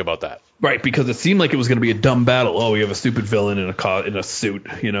enthusiastic about that. Right, because it seemed like it was going to be a dumb battle. Oh, we have a stupid villain in a suit,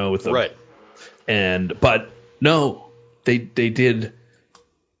 with them. Right. But no, they did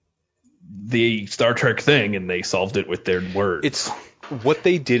the Star Trek thing, and they solved it with their words. It's what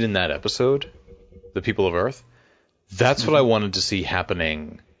they did in that episode, the People of Earth. That's what I wanted to see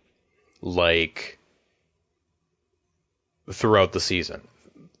happening, like, throughout the season.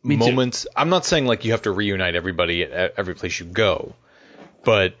 Moments. I'm not saying like you have to reunite everybody at every place you go,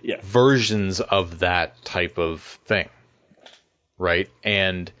 but versions of that type of thing, right?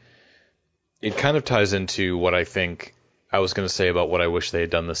 And it kind of ties into what I think I was going to say about what I wish they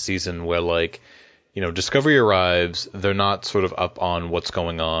had done this season, where like, Discovery arrives, they're not sort of up on what's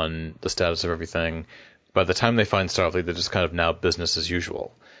going on, the status of everything. By the time they find Starfleet, they're just kind of now business as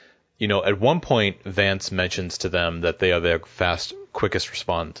usual. At one point, Vance mentions to them that they are their quickest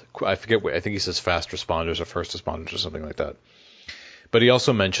respond. I forget. I think he says fast responders or first responders or something like that. But he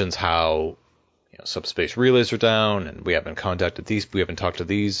also mentions how subspace relays are down, and we haven't contacted these. We haven't talked to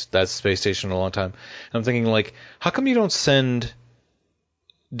that space station in a long time. And I'm thinking, like, how come you don't send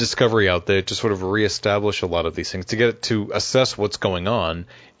Discovery out there to sort of reestablish a lot of these things, to assess what's going on?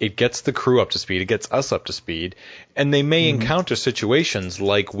 It gets the crew up to speed. It gets us up to speed. And they may encounter situations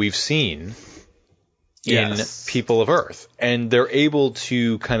like we've seen in People of Earth. And they're able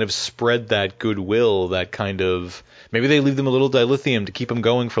to kind of spread that goodwill, that kind of... Maybe they leave them a little dilithium to keep them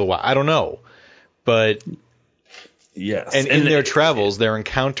going for a while. I don't know. But... Yes. And in their travels, they're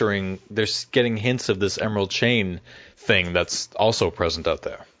getting hints of this Emerald Chain thing that's also present out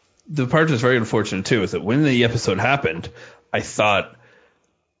there. The part that's very unfortunate, too, is that when the episode happened, I thought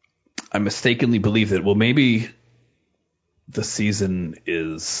I mistakenly believe that, well, maybe the season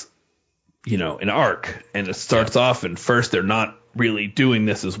is, an arc, and it starts off, and first they're not really doing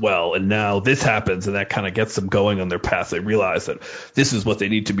this as well, and now this happens, and that kind of gets them going on their path. They realize that this is what they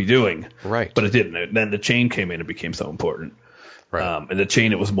need to be doing. Right. But it didn't. And then the chain came in and became so important. Right. And the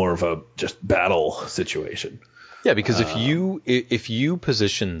chain, it was more of a just battle situation. Yeah, because if you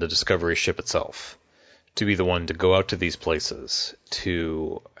position the Discovery ship itself to be the one to go out to these places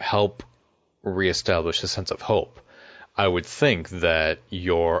to help reestablish a sense of hope, I would think that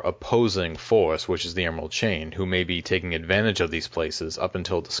your opposing force, which is the Emerald Chain, who may be taking advantage of these places up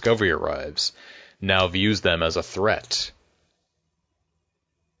until Discovery arrives, now views them as a threat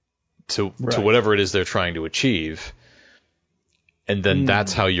to whatever it is they're trying to achieve. And then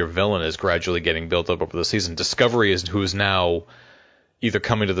that's how your villain is gradually getting built up over the season. Discovery is who's now either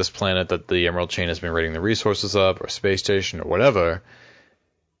coming to this planet that the Emerald Chain has been raiding the resources of, or space station, or whatever,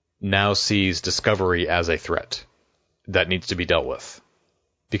 now sees Discovery as a threat that needs to be dealt with,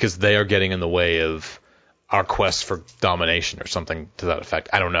 because they are getting in the way of our quest for domination or something to that effect.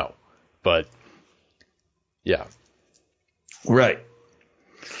 I don't know, but yeah. Right.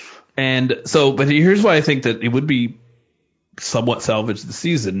 And so, but here's why I think that it would be somewhat salvage the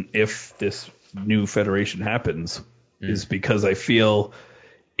season if this new Federation happens, is because I feel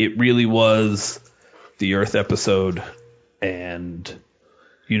it really was the Earth episode and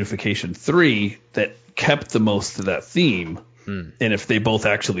Unification 3 that kept the most of that theme. And if they both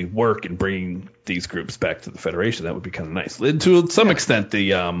actually work in bringing these groups back to the Federation, that would be kind of nice. And to some extent,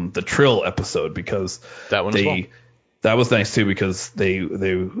 the Trill episode, because that one as well. That was nice too, because they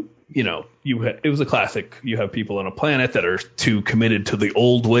it was a classic. You have people on a planet that are too committed to the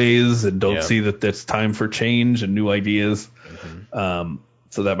old ways and don't see that it's time for change and new ideas.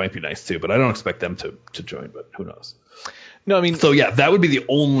 So that might be nice too, but I don't expect them to join, but who knows? No, I mean, so yeah, that would be the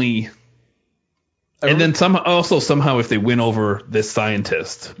only. And then somehow if they win over this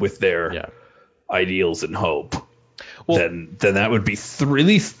scientist with their ideals and hope, then that would be at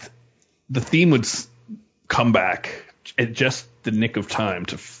least the theme would come back at just the nick of time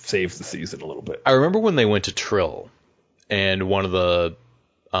to save the season a little bit. I remember when they went to Trill, and one of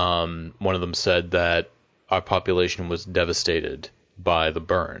them said that our population was devastated by the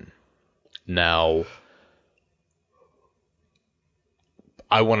burn. Now,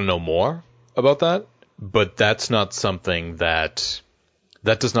 I want to know more about that, but that's not something that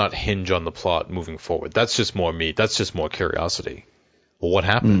does not hinge on the plot moving forward. That's just more me. That's just more curiosity. Well, what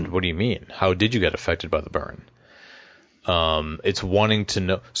happened? What do you mean? How did you get affected by the burn? It's wanting to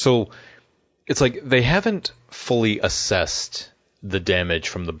know. So it's like they haven't fully assessed the damage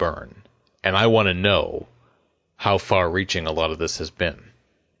from the burn, and I want to know how far-reaching a lot of this has been.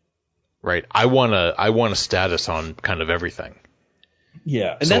 Right? I want a status on kind of everything.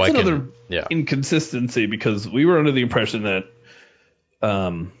 Yeah, and so that's another inconsistency, because we were under the impression that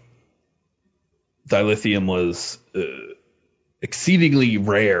dilithium was exceedingly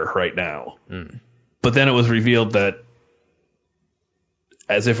rare right now. But then it was revealed that,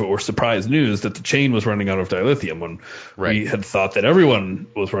 as if it were surprise news, that the chain was running out of dilithium when we had thought that everyone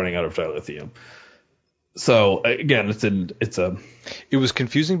was running out of dilithium. So again, it was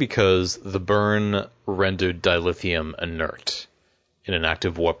confusing because the burn rendered dilithium inert in an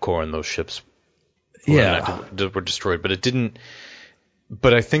active warp core, and those ships were destroyed. But it didn't.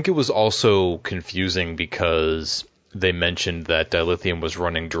 But I think it was also confusing because they mentioned that dilithium was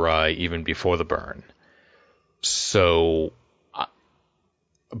running dry even before the burn. So,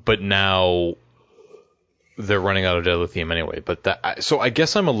 but now they're running out of dilithium anyway. But so I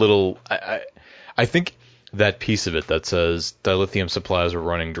guess I'm a little. I think that piece of it that says dilithium supplies were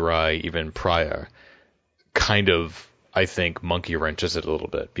running dry even prior, kind of, I think, monkey wrenches it a little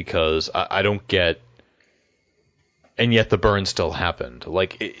bit, because I don't get. And yet the burn still happened.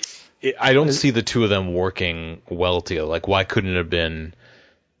 Like, I don't see the two of them working well together. Like, why couldn't it have been,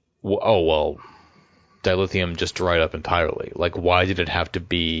 dilithium just dried up entirely? Like, why did it have to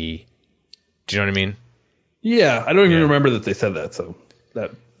be... Do you know what I mean? Yeah, I don't even remember that they said that, so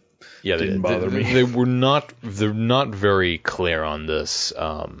that didn't bother me. They're not very clear on this,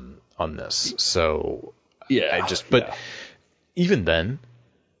 so... Yeah. Even then,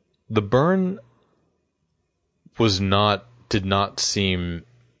 the burn... did not seem,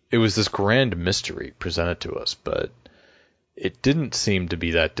 it was this grand mystery presented to us, but it didn't seem to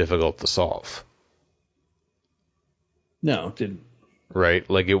be that difficult to solve. No, it didn't. Right?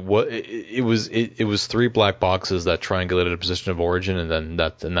 Like it was three black boxes that triangulated a position of origin, and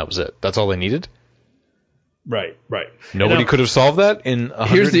that was it. That's all they needed? Right. Nobody could have solved that in 150 years?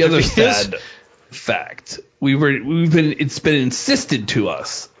 Here's the other sad fact. It's been insisted to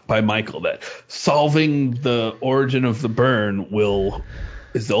us by Michael that solving the origin of the burn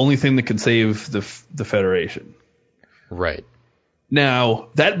is the only thing that can save the Federation. Right. Now,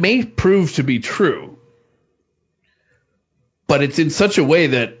 that may prove to be true, but it's in such a way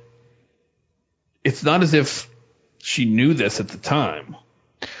that it's not as if she knew this at the time.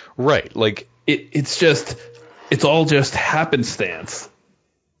 Right. Like it's all just happenstance.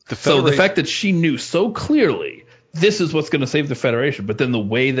 So the fact that she knew so clearly this is what's going to save the Federation, but then the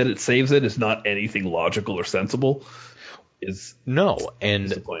way that it saves it is not anything logical or sensible is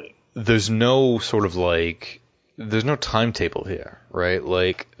disappointing. There's no sort of there's no timetable here, right?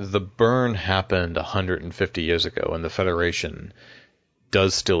 Like the burn happened 150 years ago and the Federation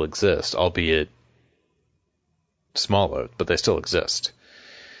does still exist, albeit smaller, but they still exist.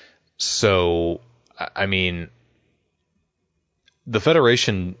 So, I mean, the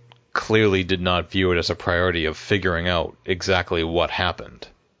Federation clearly did not view it as a priority of figuring out exactly what happened.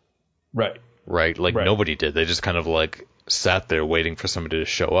 Right. Right? Like nobody did. They just kind of sat there waiting for somebody to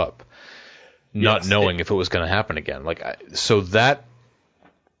show up, not knowing if it was going to happen again. So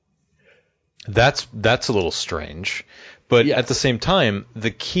that's a little strange. But at the same time,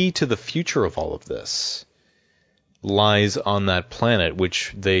 the key to the future of all of this lies on that planet,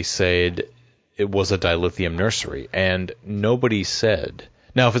 which they said it was a dilithium nursery, and nobody said.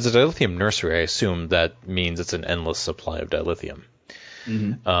 Now, if it's a dilithium nursery, I assume that means it's an endless supply of dilithium.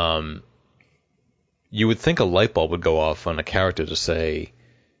 Mm-hmm. You would think a light bulb would go off on a character to say,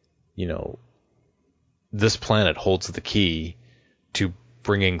 this planet holds the key to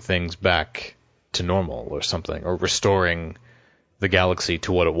bringing things back to normal or something, or restoring the galaxy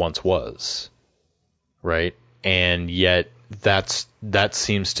to what it once was, right? And yet that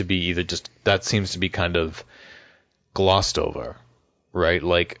seems to be kind of glossed over, right?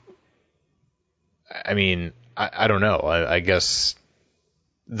 I mean, I don't know. I guess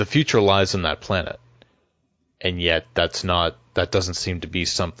the future lies on that planet, and yet that doesn't seem to be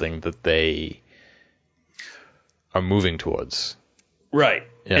something that they are moving towards. Right.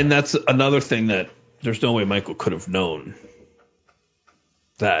 Yeah. And that's another thing that there's no way Michael could have known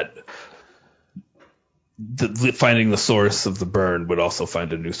that finding the source of the burn would also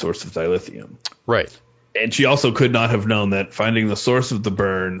find a new source of dilithium. Right. And she also could not have known that finding the source of the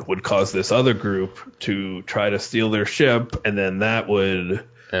burn would cause this other group to try to steal their ship, and then that would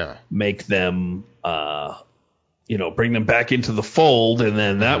make them, bring them back into the fold, and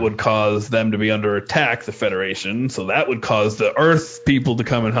then that would cause them to be under attack, the Federation. So that would cause the Earth people to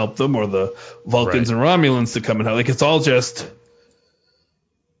come and help them, or the Vulcans and Romulans to come and help. It's all just...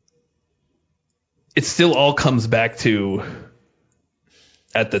 It still all comes back to,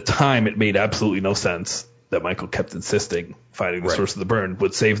 at the time, it made absolutely no sense that Michael kept insisting finding the source of the burn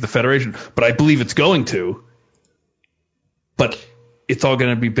would save the Federation. But I believe it's going to. But it's all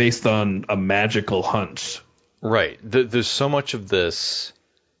going to be based on a magical hunch. Right. There's so much of this.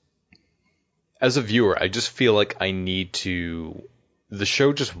 As a viewer, I just feel like I need to... The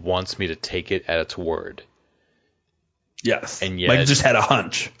show just wants me to take it at its word. Yes. And yet, Mike just had a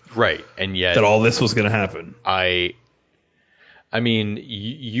hunch. Right. And yet... that all this was going to happen. I mean,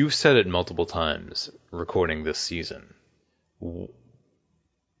 you've said it multiple times recording this season.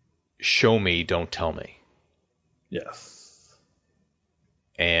 Show me, don't tell me. Yes.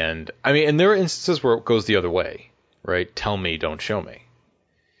 And, I mean, and there are instances where it goes the other way, right? Tell me, don't show me.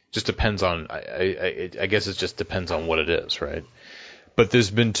 Just depends on... I guess it just depends on what it is, right? But there's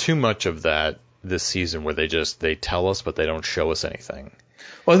been too much of that this season where they tell us, but they don't show us anything.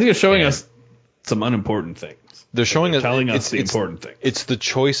 Well, I think it's showing us some unimportant things. They're telling us the important things. It's the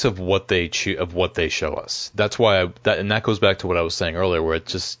choice of what they show us. That's why that goes back to what I was saying earlier, where it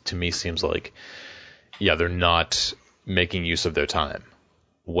just to me seems like, they're not making use of their time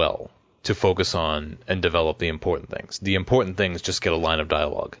well to focus on and develop the important things. The important things just get a line of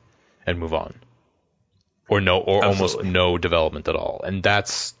dialogue and move on, or almost no development at all, and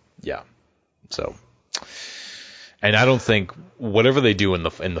that's So, and I don't think whatever they do in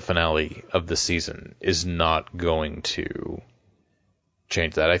the finale of the season is not going to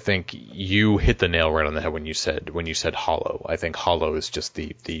change that. I think you hit the nail right on the head when you said hollow. I think hollow is just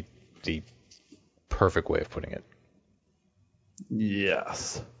the perfect way of putting it.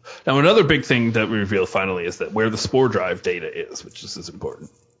 Yes. Now, another big thing that we reveal finally is that where the spore drive data is, which is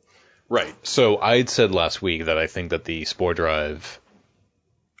important. Right. So I'd said last week that I think that the spore drive,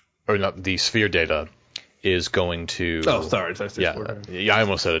 or not the sphere data, is going to... Oh, sorry. Spore drive. Yeah, I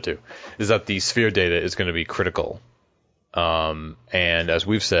almost said it too. Is that the sphere data is going to be critical. And as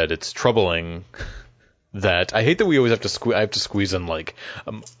we've said, it's troubling that... I hate that we always have to I have to squeeze in like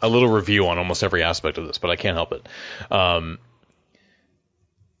a little review on almost every aspect of this, but I can't help it.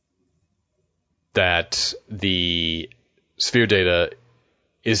 that the sphere data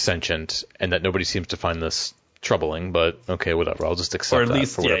is sentient and that nobody seems to find this troubling, but okay, whatever. I'll just accept that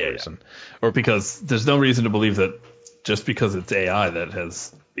for whatever reason. Or because there's no reason to believe that just because it's AI that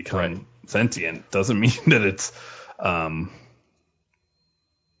has become sentient doesn't mean that it's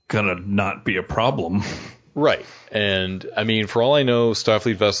gonna not be a problem. Right. And I mean, for all I know,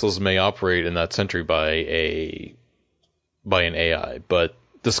 Starfleet vessels may operate in that century by an AI, but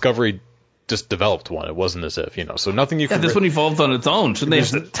Discovery just developed one. It wasn't as if, so nothing you can... this one evolved on its own. Shouldn't they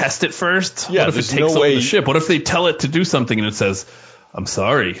have to test it first? Yeah, what if it takes over the ship? What if they tell it to do something and it says, I'm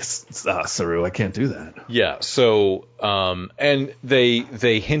sorry, Saru, I can't do that. Yeah, so, and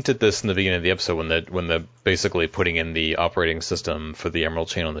they hint at this in the beginning of the episode when they're basically putting in the operating system for the Emerald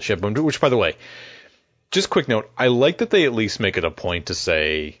Chain on the ship, which, by the way, just quick note, I like that they at least make it a point to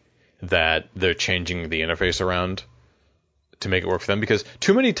say that they're changing the interface around to make it work for them, because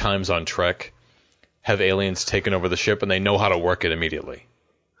too many times on Trek have aliens taken over the ship and they know how to work it immediately.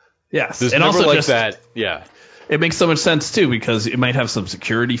 Yes. There's and never also like that. Yeah. It makes so much sense, too, because it might have some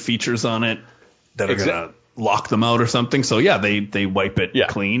security features on it that are going to lock them out or something. So, yeah, they wipe it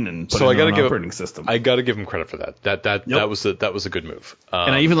clean and put it in an operating system. I got to give them credit for that. That was a good move.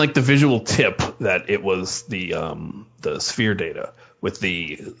 And I even like the visual tip that it was the sphere data with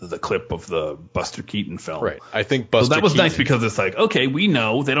the clip of the Buster Keaton film. Right. I think Buster that was Keaton, nice because it's like, okay, we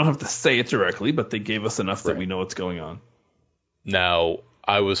know. They don't have to say it directly, but they gave us enough that we know what's going on. Now,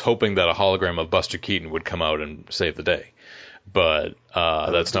 I was hoping that a hologram of Buster Keaton would come out and save the day, but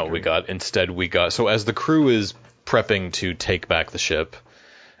that's not what we got. Instead, we got... So as the crew is prepping to take back the ship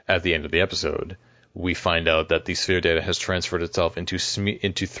at the end of the episode, we find out that the sphere data has transferred itself into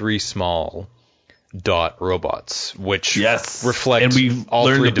 3 small dot robots, which reflect and we've all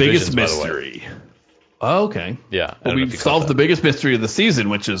learned 3 the biggest divisions, mystery. Oh, okay. Yeah. Well, we've solved the biggest mystery of the season,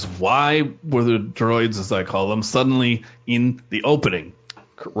 which is why were the droids, as I call them, suddenly in the opening?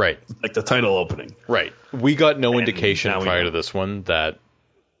 Right. Like the title opening. Right. We got no indication prior to this one that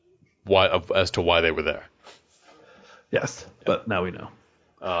as to why they were there. Yes, but now we know.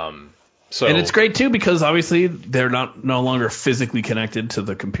 So, and it's great, too, because obviously they're no longer physically connected to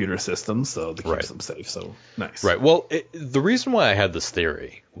the computer system, so that keeps them safe. So, nice. Right. Well, the reason why I had this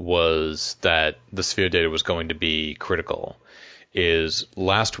theory was that the sphere data was going to be critical is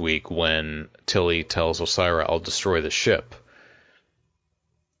last week when Tilly tells Osira, I'll destroy the ship.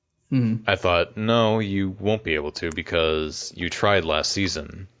 Mm-hmm. I thought, no, you won't be able to because you tried last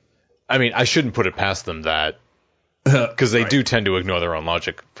season. I mean, I shouldn't put it past them that... Because they do tend to ignore their own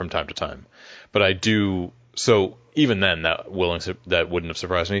logic from time to time. But I do... So even then, that wouldn't have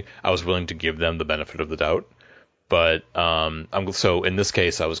surprised me. I was willing to give them the benefit of the doubt. But so in this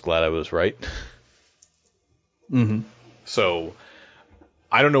case, I was glad I was right. Mm-hmm. So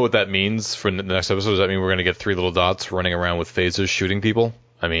I don't know what that means for the next episode. Does that mean we're going to get 3 little dots running around with phasers shooting people?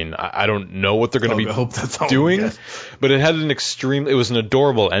 I mean, I don't know what they're going to be doing. But it had it was an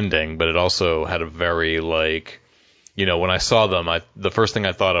adorable ending, but it also had a very, when I saw them, the first thing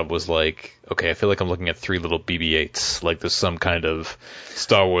I thought of was okay, I feel like I'm looking at 3 little BB-8s. Like there's some kind of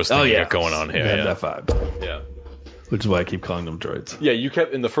Star Wars thing going on here. Yeah, that vibe. Yeah. Which is why I keep calling them droids. Yeah, you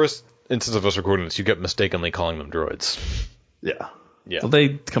kept, in the first instance of us recording this, you kept mistakenly calling them droids. Yeah. Yeah. Well, they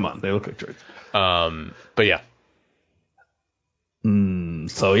look like droids. But yeah.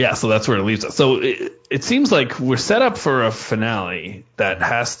 So that's where it leaves us. So it seems like we're set up for a finale that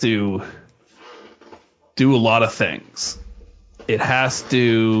has to do a lot of things. It has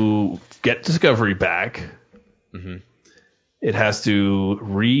to get Discovery back. Mm-hmm. It has to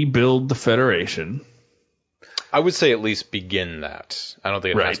rebuild the Federation. I would say at least begin that. I don't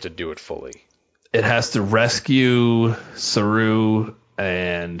think it has to do it fully. It has to rescue Saru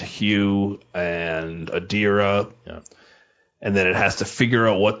and Hugh and Adira. Yeah. And then it has to figure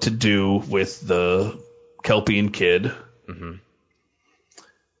out what to do with the Kelpian kid. Mm-hmm.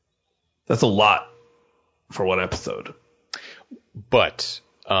 That's a lot for one episode. But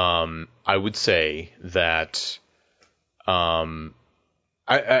I would say that, yeah,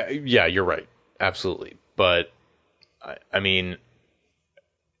 you're right, absolutely. But I mean,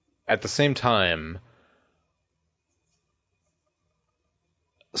 at the same time,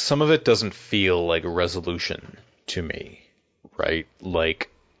 some of it doesn't feel like a resolution to me. Right? Like,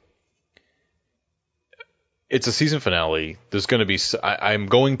 it's a season finale. There's going to be... I'm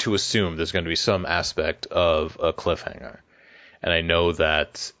going to assume there's going to be some aspect of a cliffhanger. And I know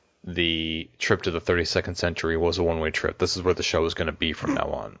that the trip to the 32nd century was a one-way trip. This is where the show is going to be from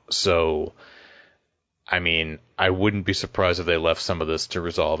now on. So, I mean, I wouldn't be surprised if they left some of this to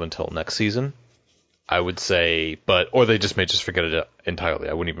resolve until next season. I would say... or they may just forget it entirely.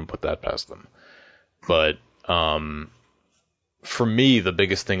 I wouldn't even put that past them. But for me, the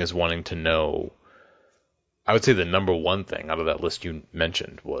biggest thing is wanting to know. I would say the number one thing out of that list you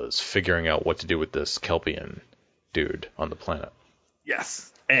mentioned was figuring out what to do with this Kelpian dude on the planet.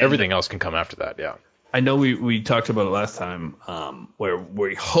 Yes. Everything else can come after that, yeah. I know we talked about it last time, where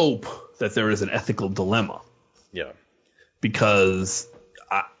we hope that there is an ethical dilemma. Yeah. Because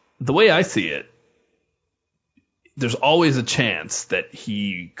the way I see it, there's always a chance that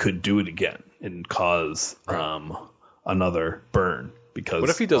he could do it again and cause another burn. Because what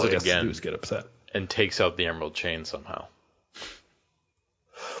if he does it all he again has to do is get upset and takes out the Emerald Chain somehow?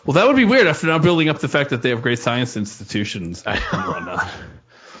 Well, that would be weird after now building up the fact that they have great science institutions and whatnot.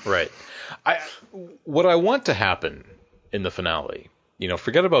 Right. What I want to happen in the finale,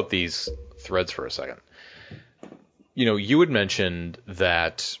 forget about these threads for a second. You had mentioned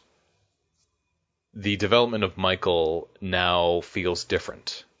that the development of Michael now feels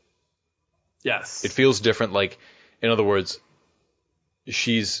different. Yes. It feels different. Like, in other words,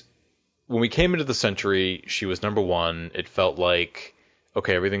 when we came into the century, she was number one. It felt like,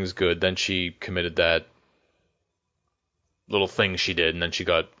 okay, everything's good. Then she committed that little thing she did, and then she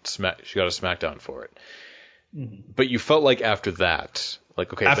got a smackdown for it. Mm-hmm. But you felt like after that,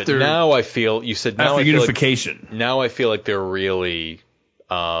 like, okay, but now I feel, you said now after unification. Now I feel like they're really,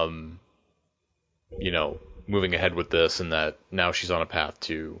 moving ahead with this, and that now she's on a path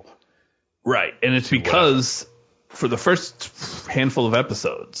to. Right. And it's because for the first handful of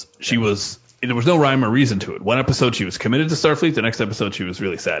episodes, there was no rhyme or reason to it. One episode she was committed to Starfleet, the next episode she was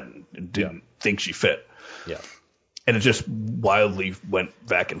really sad and didn't think she fit. Yeah. And it just wildly went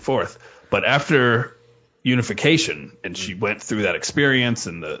back and forth. But after unification, and she went through that experience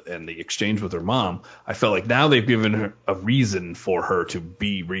and the exchange with her mom, I felt like now they've given her a reason for her to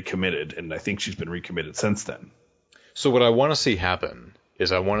be recommitted, and I think she's been recommitted since then. So what I want to see happen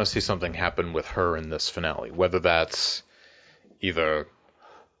is I want to see something happen with her in this finale, whether that's either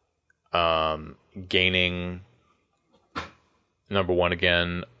gaining number one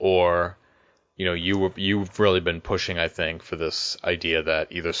again, or you've really been pushing, I think, for this idea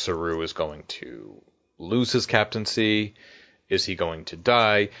that either Saru is going to lose his captaincy, is he going to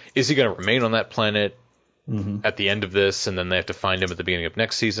die, is he going to remain on that planet at the end of this, and then they have to find him at the beginning of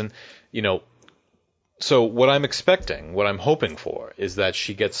next season. So what I'm expecting, what I'm hoping for, is that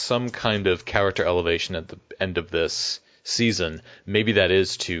she gets some kind of character elevation at the end of this season. Maybe that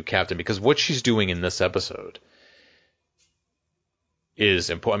is to Captain, because what she's doing in this episode is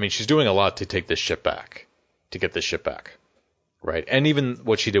important. I mean, she's doing a lot to take this ship back, to get this ship back, right? And even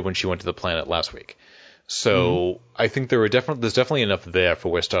what she did when she went to the planet last week. So I think there's definitely enough there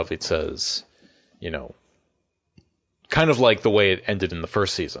for where Starfleet says, kind of like the way it ended in the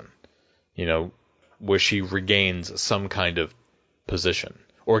first season, where she regains some kind of position,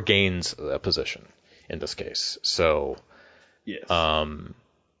 or gains a position in this case. So, yes.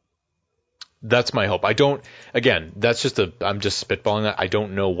 That's my hope. I'm just spitballing that. I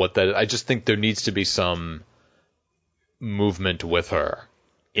don't know what that is. I just think there needs to be some movement with her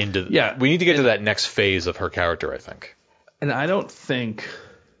into. Yeah, we need to get to that next phase of her character, I think. And I don't think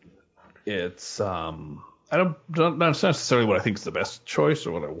it's not necessarily what I think is the best choice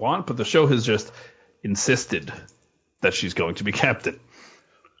or what I want, but the show has just insisted that she's going to be captain.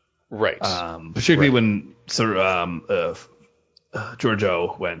 Right. Particularly when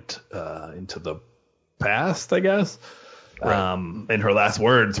Georgiou went into the past, I guess. Right. And her last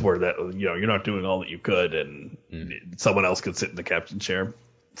words were that, you're not doing all that you could, and someone else could sit in the captain's chair.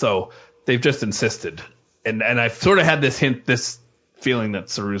 So they've just insisted. And I've sort of had this feeling that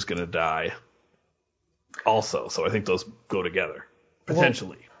Saru's going to die also. So I think those go together,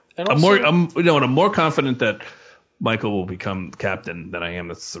 potentially. Well, I'm more confident that Michael will become captain than I am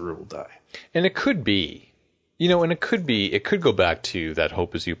that Saru will die. And it could be, it could go back to that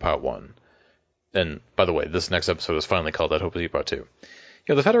Hope Is You Part 1. And by the way, this next episode is finally called That Hope Is You Part 2.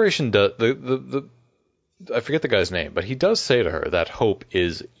 The Federation does, I forget the guy's name, but he does say to her that hope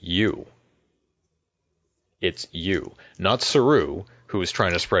is you. It's you. Not Saru, who is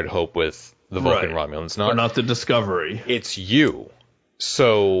trying to spread hope with the Vulcan Romulans. Or not the Discovery. It's you.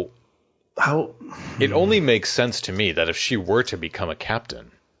 So it only makes sense to me that if she were to become a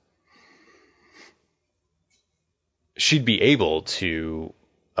captain, she'd be able to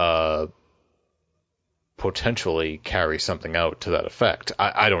potentially carry something out to that effect.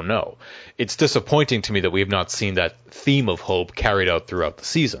 I don't know. It's disappointing to me that we have not seen that theme of hope carried out throughout the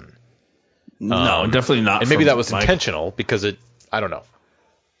season. No, definitely not. And maybe that was intentional because I don't know.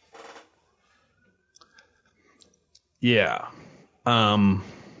 Yeah.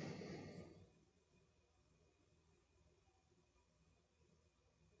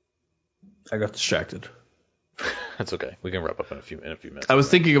 I got distracted. That's okay. We can wrap up in a few minutes. I was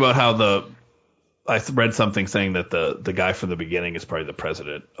thinking about how read something saying that the guy from the beginning is probably the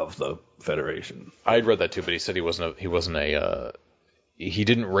president of the Federation. I'd read that too, but he said he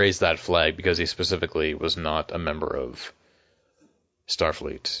didn't raise that flag because he specifically was not a member of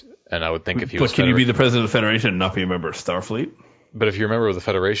Starfleet. And I would think if he was... But can you be the president of the Federation and not be a member of Starfleet? But if you're a member of the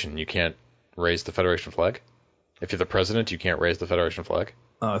Federation, you can't raise the Federation flag? If you're the president, you can't raise the Federation flag?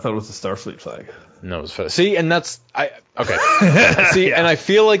 I thought it was the Starfleet flag. No, it was See, and that's... Okay. See, yeah. And I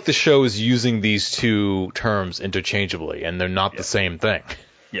feel like the show is using these two terms interchangeably, and they're not the same thing.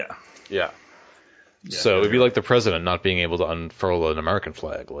 Yeah. Yeah. So it'd be like the president not being able to unfurl an American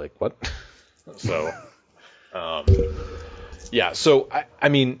flag. Like, what? So... yeah, so, I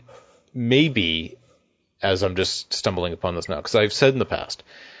mean, maybe, as I'm just stumbling upon this now, because I've said in the past,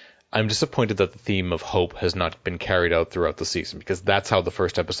 I'm disappointed that the theme of hope has not been carried out throughout the season, because that's how the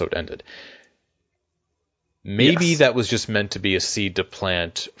first episode ended. Maybe that was just meant to be a seed to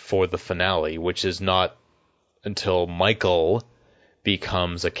plant for the finale, which is not until Michael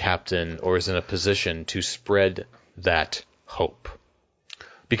becomes a captain or is in a position to spread that hope.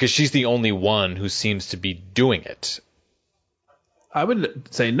 Because she's the only one who seems to be doing it. I would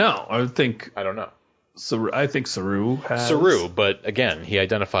say no. I don't know. I think Saru has. Saru, but again, he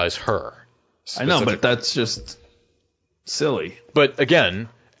identifies her. I know, but that's just silly. But again,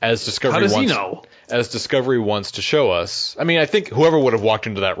 as Discovery he know? As Discovery wants to show us, I mean, I think whoever would have walked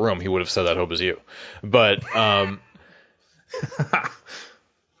into that room, he would have said that hope is you. But I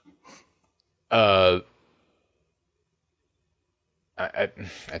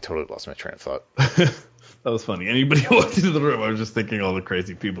totally lost my train of thought. That was funny. Anybody who walked into the room, I was just thinking all the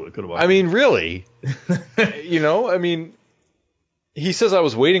crazy people that could have walked. I mean, really? I mean, he says I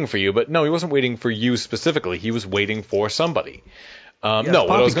was waiting for you, but no, he wasn't waiting for you specifically. He was waiting for somebody. That's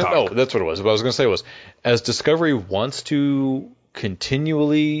what it was. What I was going to say was, as Discovery wants to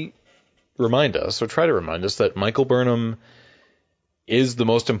continually remind us, or try to remind us, that Michael Burnham is the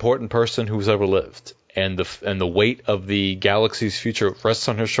most important person who's ever lived, and the weight of the galaxy's future rests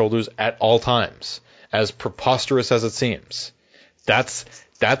on his shoulders at all times. As preposterous as it seems, that's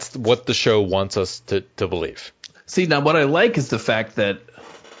what the show wants us to believe. See, now what I like is the fact that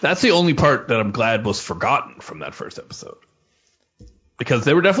that's the only part that I'm glad was forgotten from that first episode. Because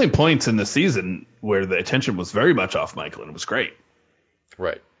there were definitely points in the season where the attention was very much off Michael, and it was great.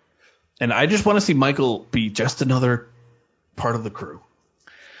 Right. And I just want to see Michael be just another part of the crew.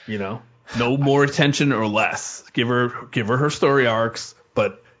 No more attention or less. Give her story arcs,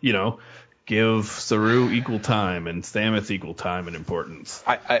 but give Saru equal time and Stamets equal time and importance.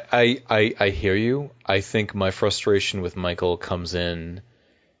 I hear you. I think my frustration with Michael comes in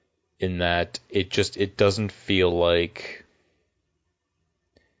that it doesn't feel like...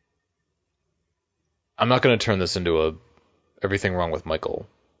 I'm not going to turn this into a everything wrong with Michael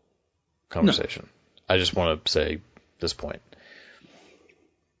conversation. No. I just want to say this point.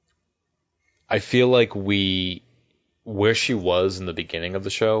 I feel like where she was in the beginning of the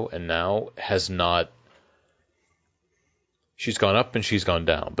show and now has not... She's gone up and she's gone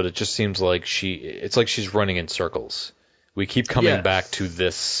down, but it just seems like it's like she's running in circles. We keep coming back to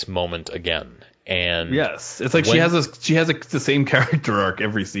this moment again. And yes, it's like she has the same character arc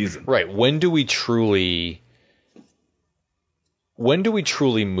every season. Right. When do we truly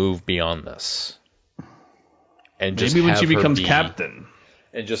move beyond this? And just maybe when she becomes captain.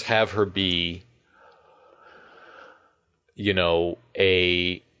 And just have her be, I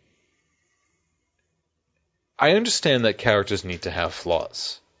understand that characters need to have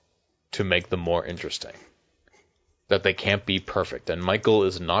flaws to make them more interesting. That they can't be perfect. And Michael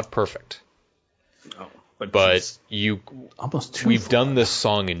is not perfect. No, but almost we've done this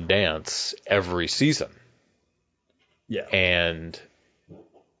song and dance every season. Yeah. And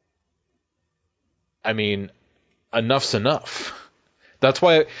I mean, enough's enough. That's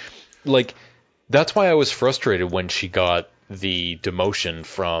why I was frustrated when she got the demotion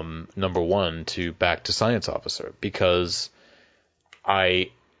from number 1 to back to science officer, because I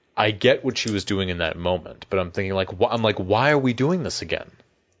get what she was doing in that moment, but I'm thinking why are we doing this again?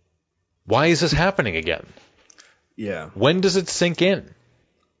 Why is this happening again? Yeah. When does it sink in?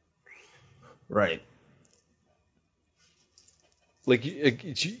 Right.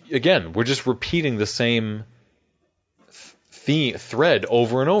 Again, we're just repeating the same thread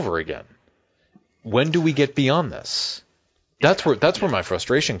over and over again. When do we get beyond this? That's where my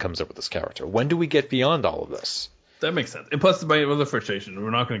frustration comes up with this character. When do we get beyond all of this? That makes sense. And plus, my other frustration, we're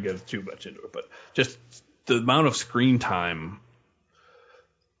not going to get too much into it, but just the amount of screen time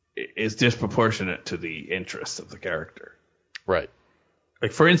is disproportionate to the interest of the character. Right.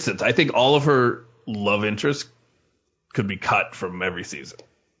 Like, for instance, I think all of her love interests could be cut from every season.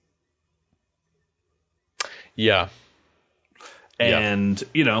 Yeah. And,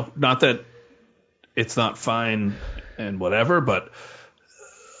 not that it's not fine and whatever, but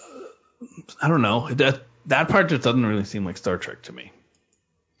I don't know. That part just doesn't really seem like Star Trek to me.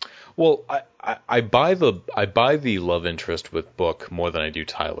 Well, I buy the love interest with Book more than I do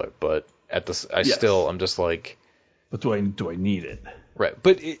Tyler, but I'm just like, but do I need it? Right,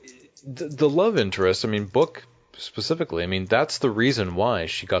 but the love interest, I mean, Book specifically, I mean, that's the reason why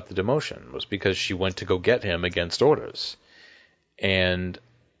she got the demotion, was because she went to go get him against orders. And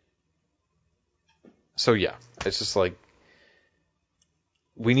so, yeah, it's just like,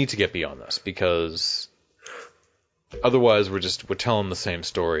 we need to get beyond this, because otherwise we're telling the same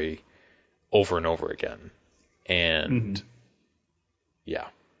story over and over again. And yeah.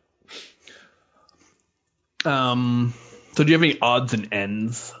 So do you have any odds and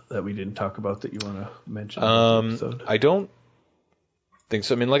ends that we didn't talk about that you want to mention? I don't think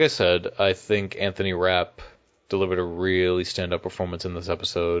so. I mean, like I said, I think Anthony Rapp delivered a really stand-up performance in this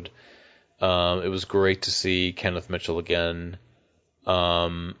episode. It was great to see Kenneth Mitchell again.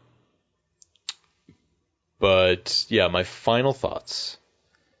 But yeah, my final thoughts.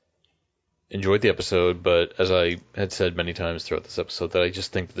 Enjoyed the episode, but as I had said many times throughout this episode, that I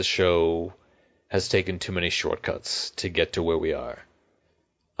just think the show has taken too many shortcuts to get to where we are.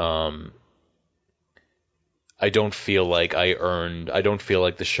 I don't feel like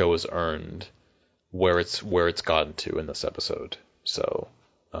the show has earned where it's gotten to in this episode. So,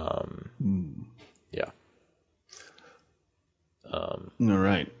 yeah. All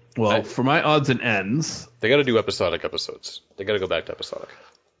right. Well, for my odds and ends, they got to do episodic episodes. They got to go back to episodic.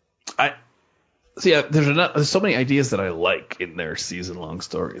 There's so many ideas that I like in their season-long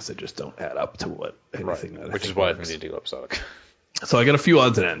stories that just don't add up to what anything that I which think is why works. I think they do episodic. So I got a few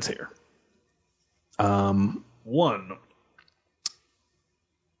odds and ends here. One,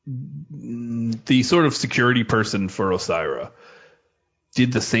 the sort of security person for Osira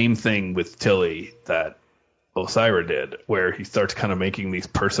did the same thing with Tilly that Osira did, where he starts kind of making these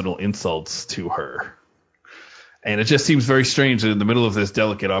personal insults to her. And it just seems very strange that in the middle of this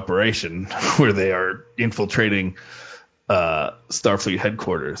delicate operation where they are infiltrating Starfleet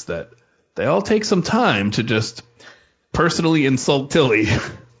headquarters that they all take some time to just personally insult Tilly.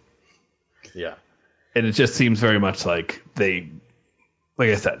 Yeah. And it just seems very much like like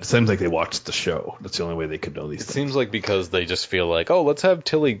I said, it seems like they watched the show. That's the only way they could know these things. It seems like because they just feel like, oh, let's have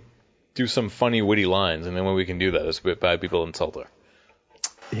Tilly do some funny, witty lines, and then when we can do that is bad people insult her.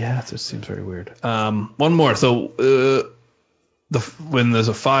 Yeah, it just seems very weird. One more. So when there's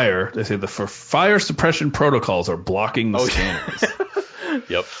a fire, they say the fire suppression protocols are blocking the scanners.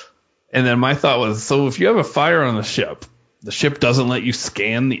 Yep. And then my thought was, so if you have a fire on the ship doesn't let you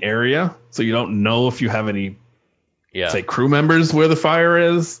scan the area, so you don't know if you have any, say, crew members where the fire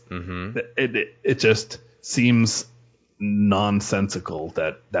is. Mm-hmm. It just seems nonsensical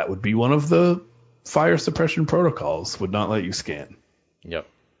that would be one of the fire suppression protocols, would not let you scan. Yep.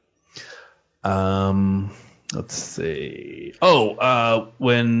 Let's see.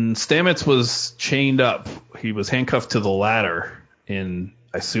 When Stamets was chained up, he was handcuffed to the ladder in,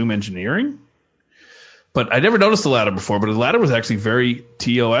 I assume, engineering. But I never noticed the ladder before, but the ladder was actually very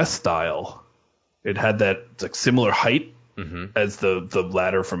TOS style. It had that like similar height as the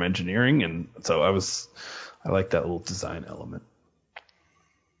ladder from engineering, and so I like that little design element.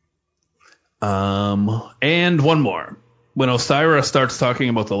 And one more. When Osira starts talking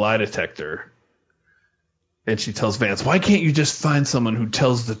about the lie detector, and she tells Vance, why can't you just find someone who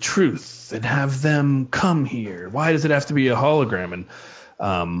tells the truth and have them come here? Why does it have to be a hologram?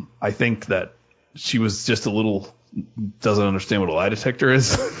 And I think that she was just doesn't understand what a lie detector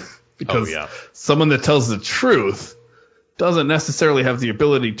is. Because someone that tells the truth doesn't necessarily have the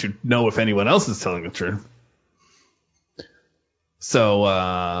ability to know if anyone else is telling the truth. So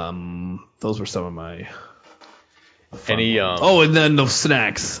those were some of my... and then the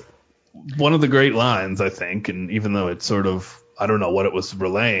snacks. One of the great lines, I think, and even though it's sort of, I don't know what it was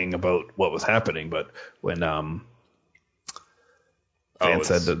relaying about what was happening, but when Vance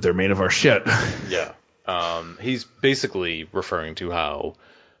said that they're made of our shit. Yeah. He's basically referring to how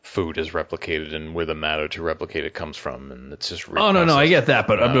food is replicated and where the matter to replicate it comes from, and it's just reprocessed. Oh, no, I get that,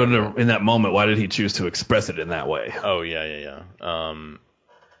 but in that moment, why did he choose to express it in that way? Oh, yeah.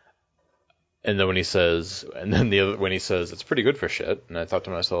 And then when he says, it's pretty good for shit, and I thought to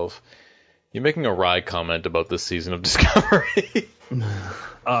myself, you're making a wry comment about this season of Discovery.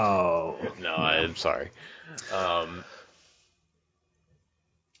 Oh. No, I'm sorry.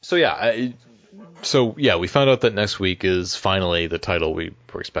 So yeah, So, yeah, we found out that next week is finally the title we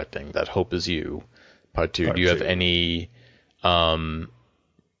were expecting, that Hope Is You, Part 2. Do you have any... I mean,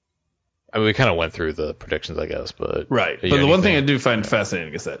 we kind of went through the predictions, I guess, but... Right. But the one thing I do find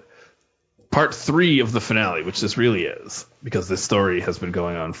fascinating is that Part 3 of the finale, which this really is, because this story has been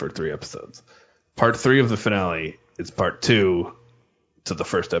going on for 3 episodes. Part 3 of the finale is Part 2 to the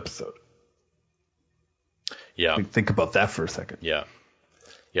first episode. Yeah. Think about that for a second. Yeah.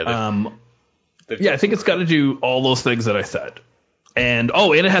 Yeah. I think it's got to do all those things that I said, and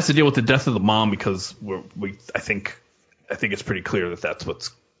it has to deal with the death of the mom because I think it's pretty clear that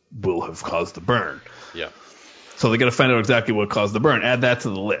that's will have caused the burn. Yeah. So they got to find out exactly what caused the burn. Add that to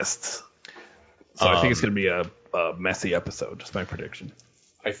the list. So I think it's going to be a messy episode. Just my prediction.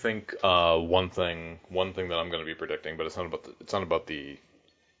 I think one thing that I'm going to be predicting, but it's not about the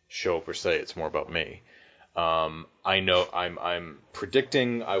show per se. It's more about me. I know I'm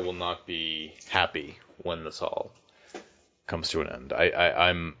predicting I will not be happy when this all comes to an end.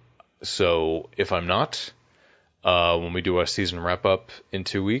 I'm so if I'm not, when we do our season wrap up in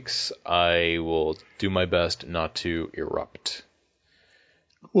 2 weeks, I will do my best not to erupt.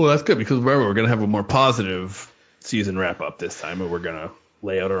 Well, that's good because remember we're going to have a more positive season wrap up this time, and we're going to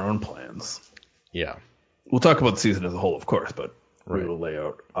lay out our own plans. Yeah, we'll talk about the season as a whole, of course, but. Right. We will lay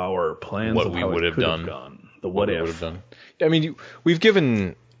out our plans what of we how would it have could done. Gone. The what if. Would have done. I mean, we've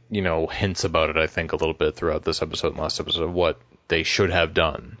given, hints about it, I think, a little bit throughout this episode and last episode of what they should have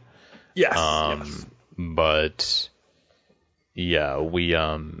done. Yes. Yes. But, yeah,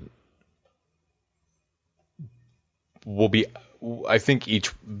 we'll be, I think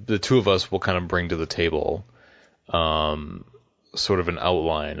the two of us will kind of bring to the table, sort of an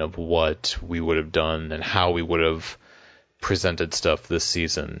outline of what we would have done and how we would have presented stuff this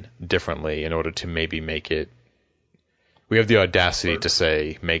season differently in order to maybe make it. We have the audacity to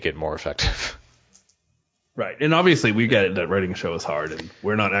say make it more effective. Right, and obviously we get it that writing a show is hard, and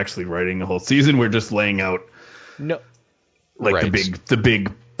we're not actually writing a whole season. We're just laying out the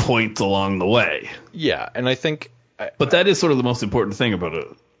big points along the way. Yeah, and I think. But that is sort of the most important thing about it.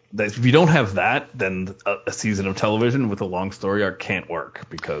 That if you don't have that, then a season of television with a long story arc can't work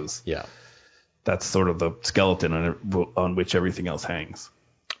because. Yeah. That's sort of the skeleton on which everything else hangs.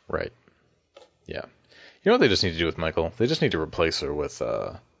 Right. Yeah. You know what they just need to do with Michael? They just need to replace her with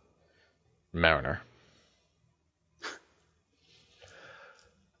Mariner.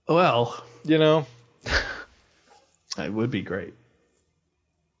 Well, it would be great.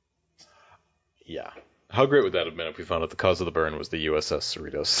 Yeah. How great would that have been if we found out the cause of the burn was the USS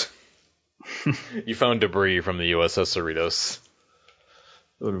Cerritos? You found debris from the USS Cerritos.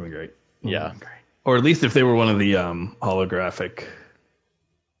 That would have been great. Yeah. Or at least if they were one of the holographic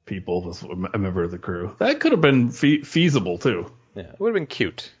people, was a member of the crew. That could have been feasible, too. Yeah, it would have been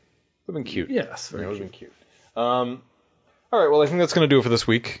cute. Yes, it would have been cute. All right, well, I think that's going to do it for this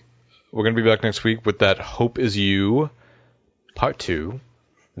week. We're going to be back next week with that Hope Is You, Part 2,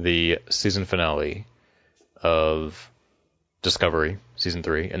 the season finale of Discovery, Season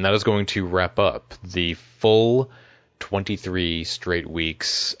 3. And that is going to wrap up the full 23 straight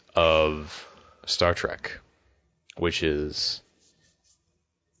weeks of Star Trek, which is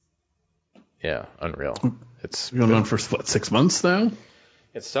unreal. It's going on for what, 6 months now?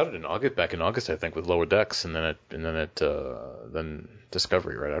 It started back in August, I think, with Lower Decks, and then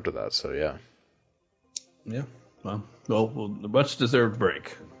Discovery right after that. So yeah. Yeah. Well, a much deserved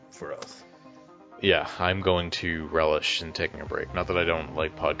break for us. Yeah, I'm going to relish in taking a break. Not that I don't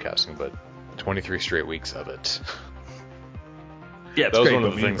like podcasting, but 23 straight weeks of it. Yeah, that was one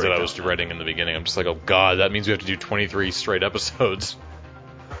of the things that I was dreading in the beginning. I'm just like, oh god, that means we have to do 23 straight episodes.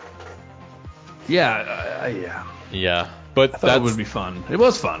 Yeah. Yeah, but that would be fun. It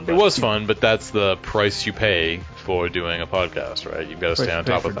was fun. It was fun, but that's the price you pay for doing a podcast, right? You've got to stay on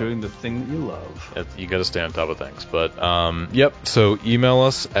top of things. For doing the thing that you love. You got to stay on top of things. But yep. So email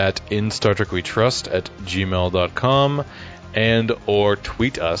us at instartrekwetrust@gmail.com and or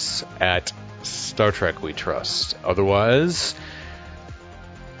tweet us at StarTrekWeTrust. Otherwise,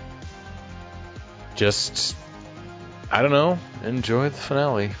 just, I don't know, enjoy the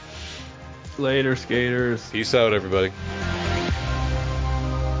finale. Later, skaters. Peace out, everybody.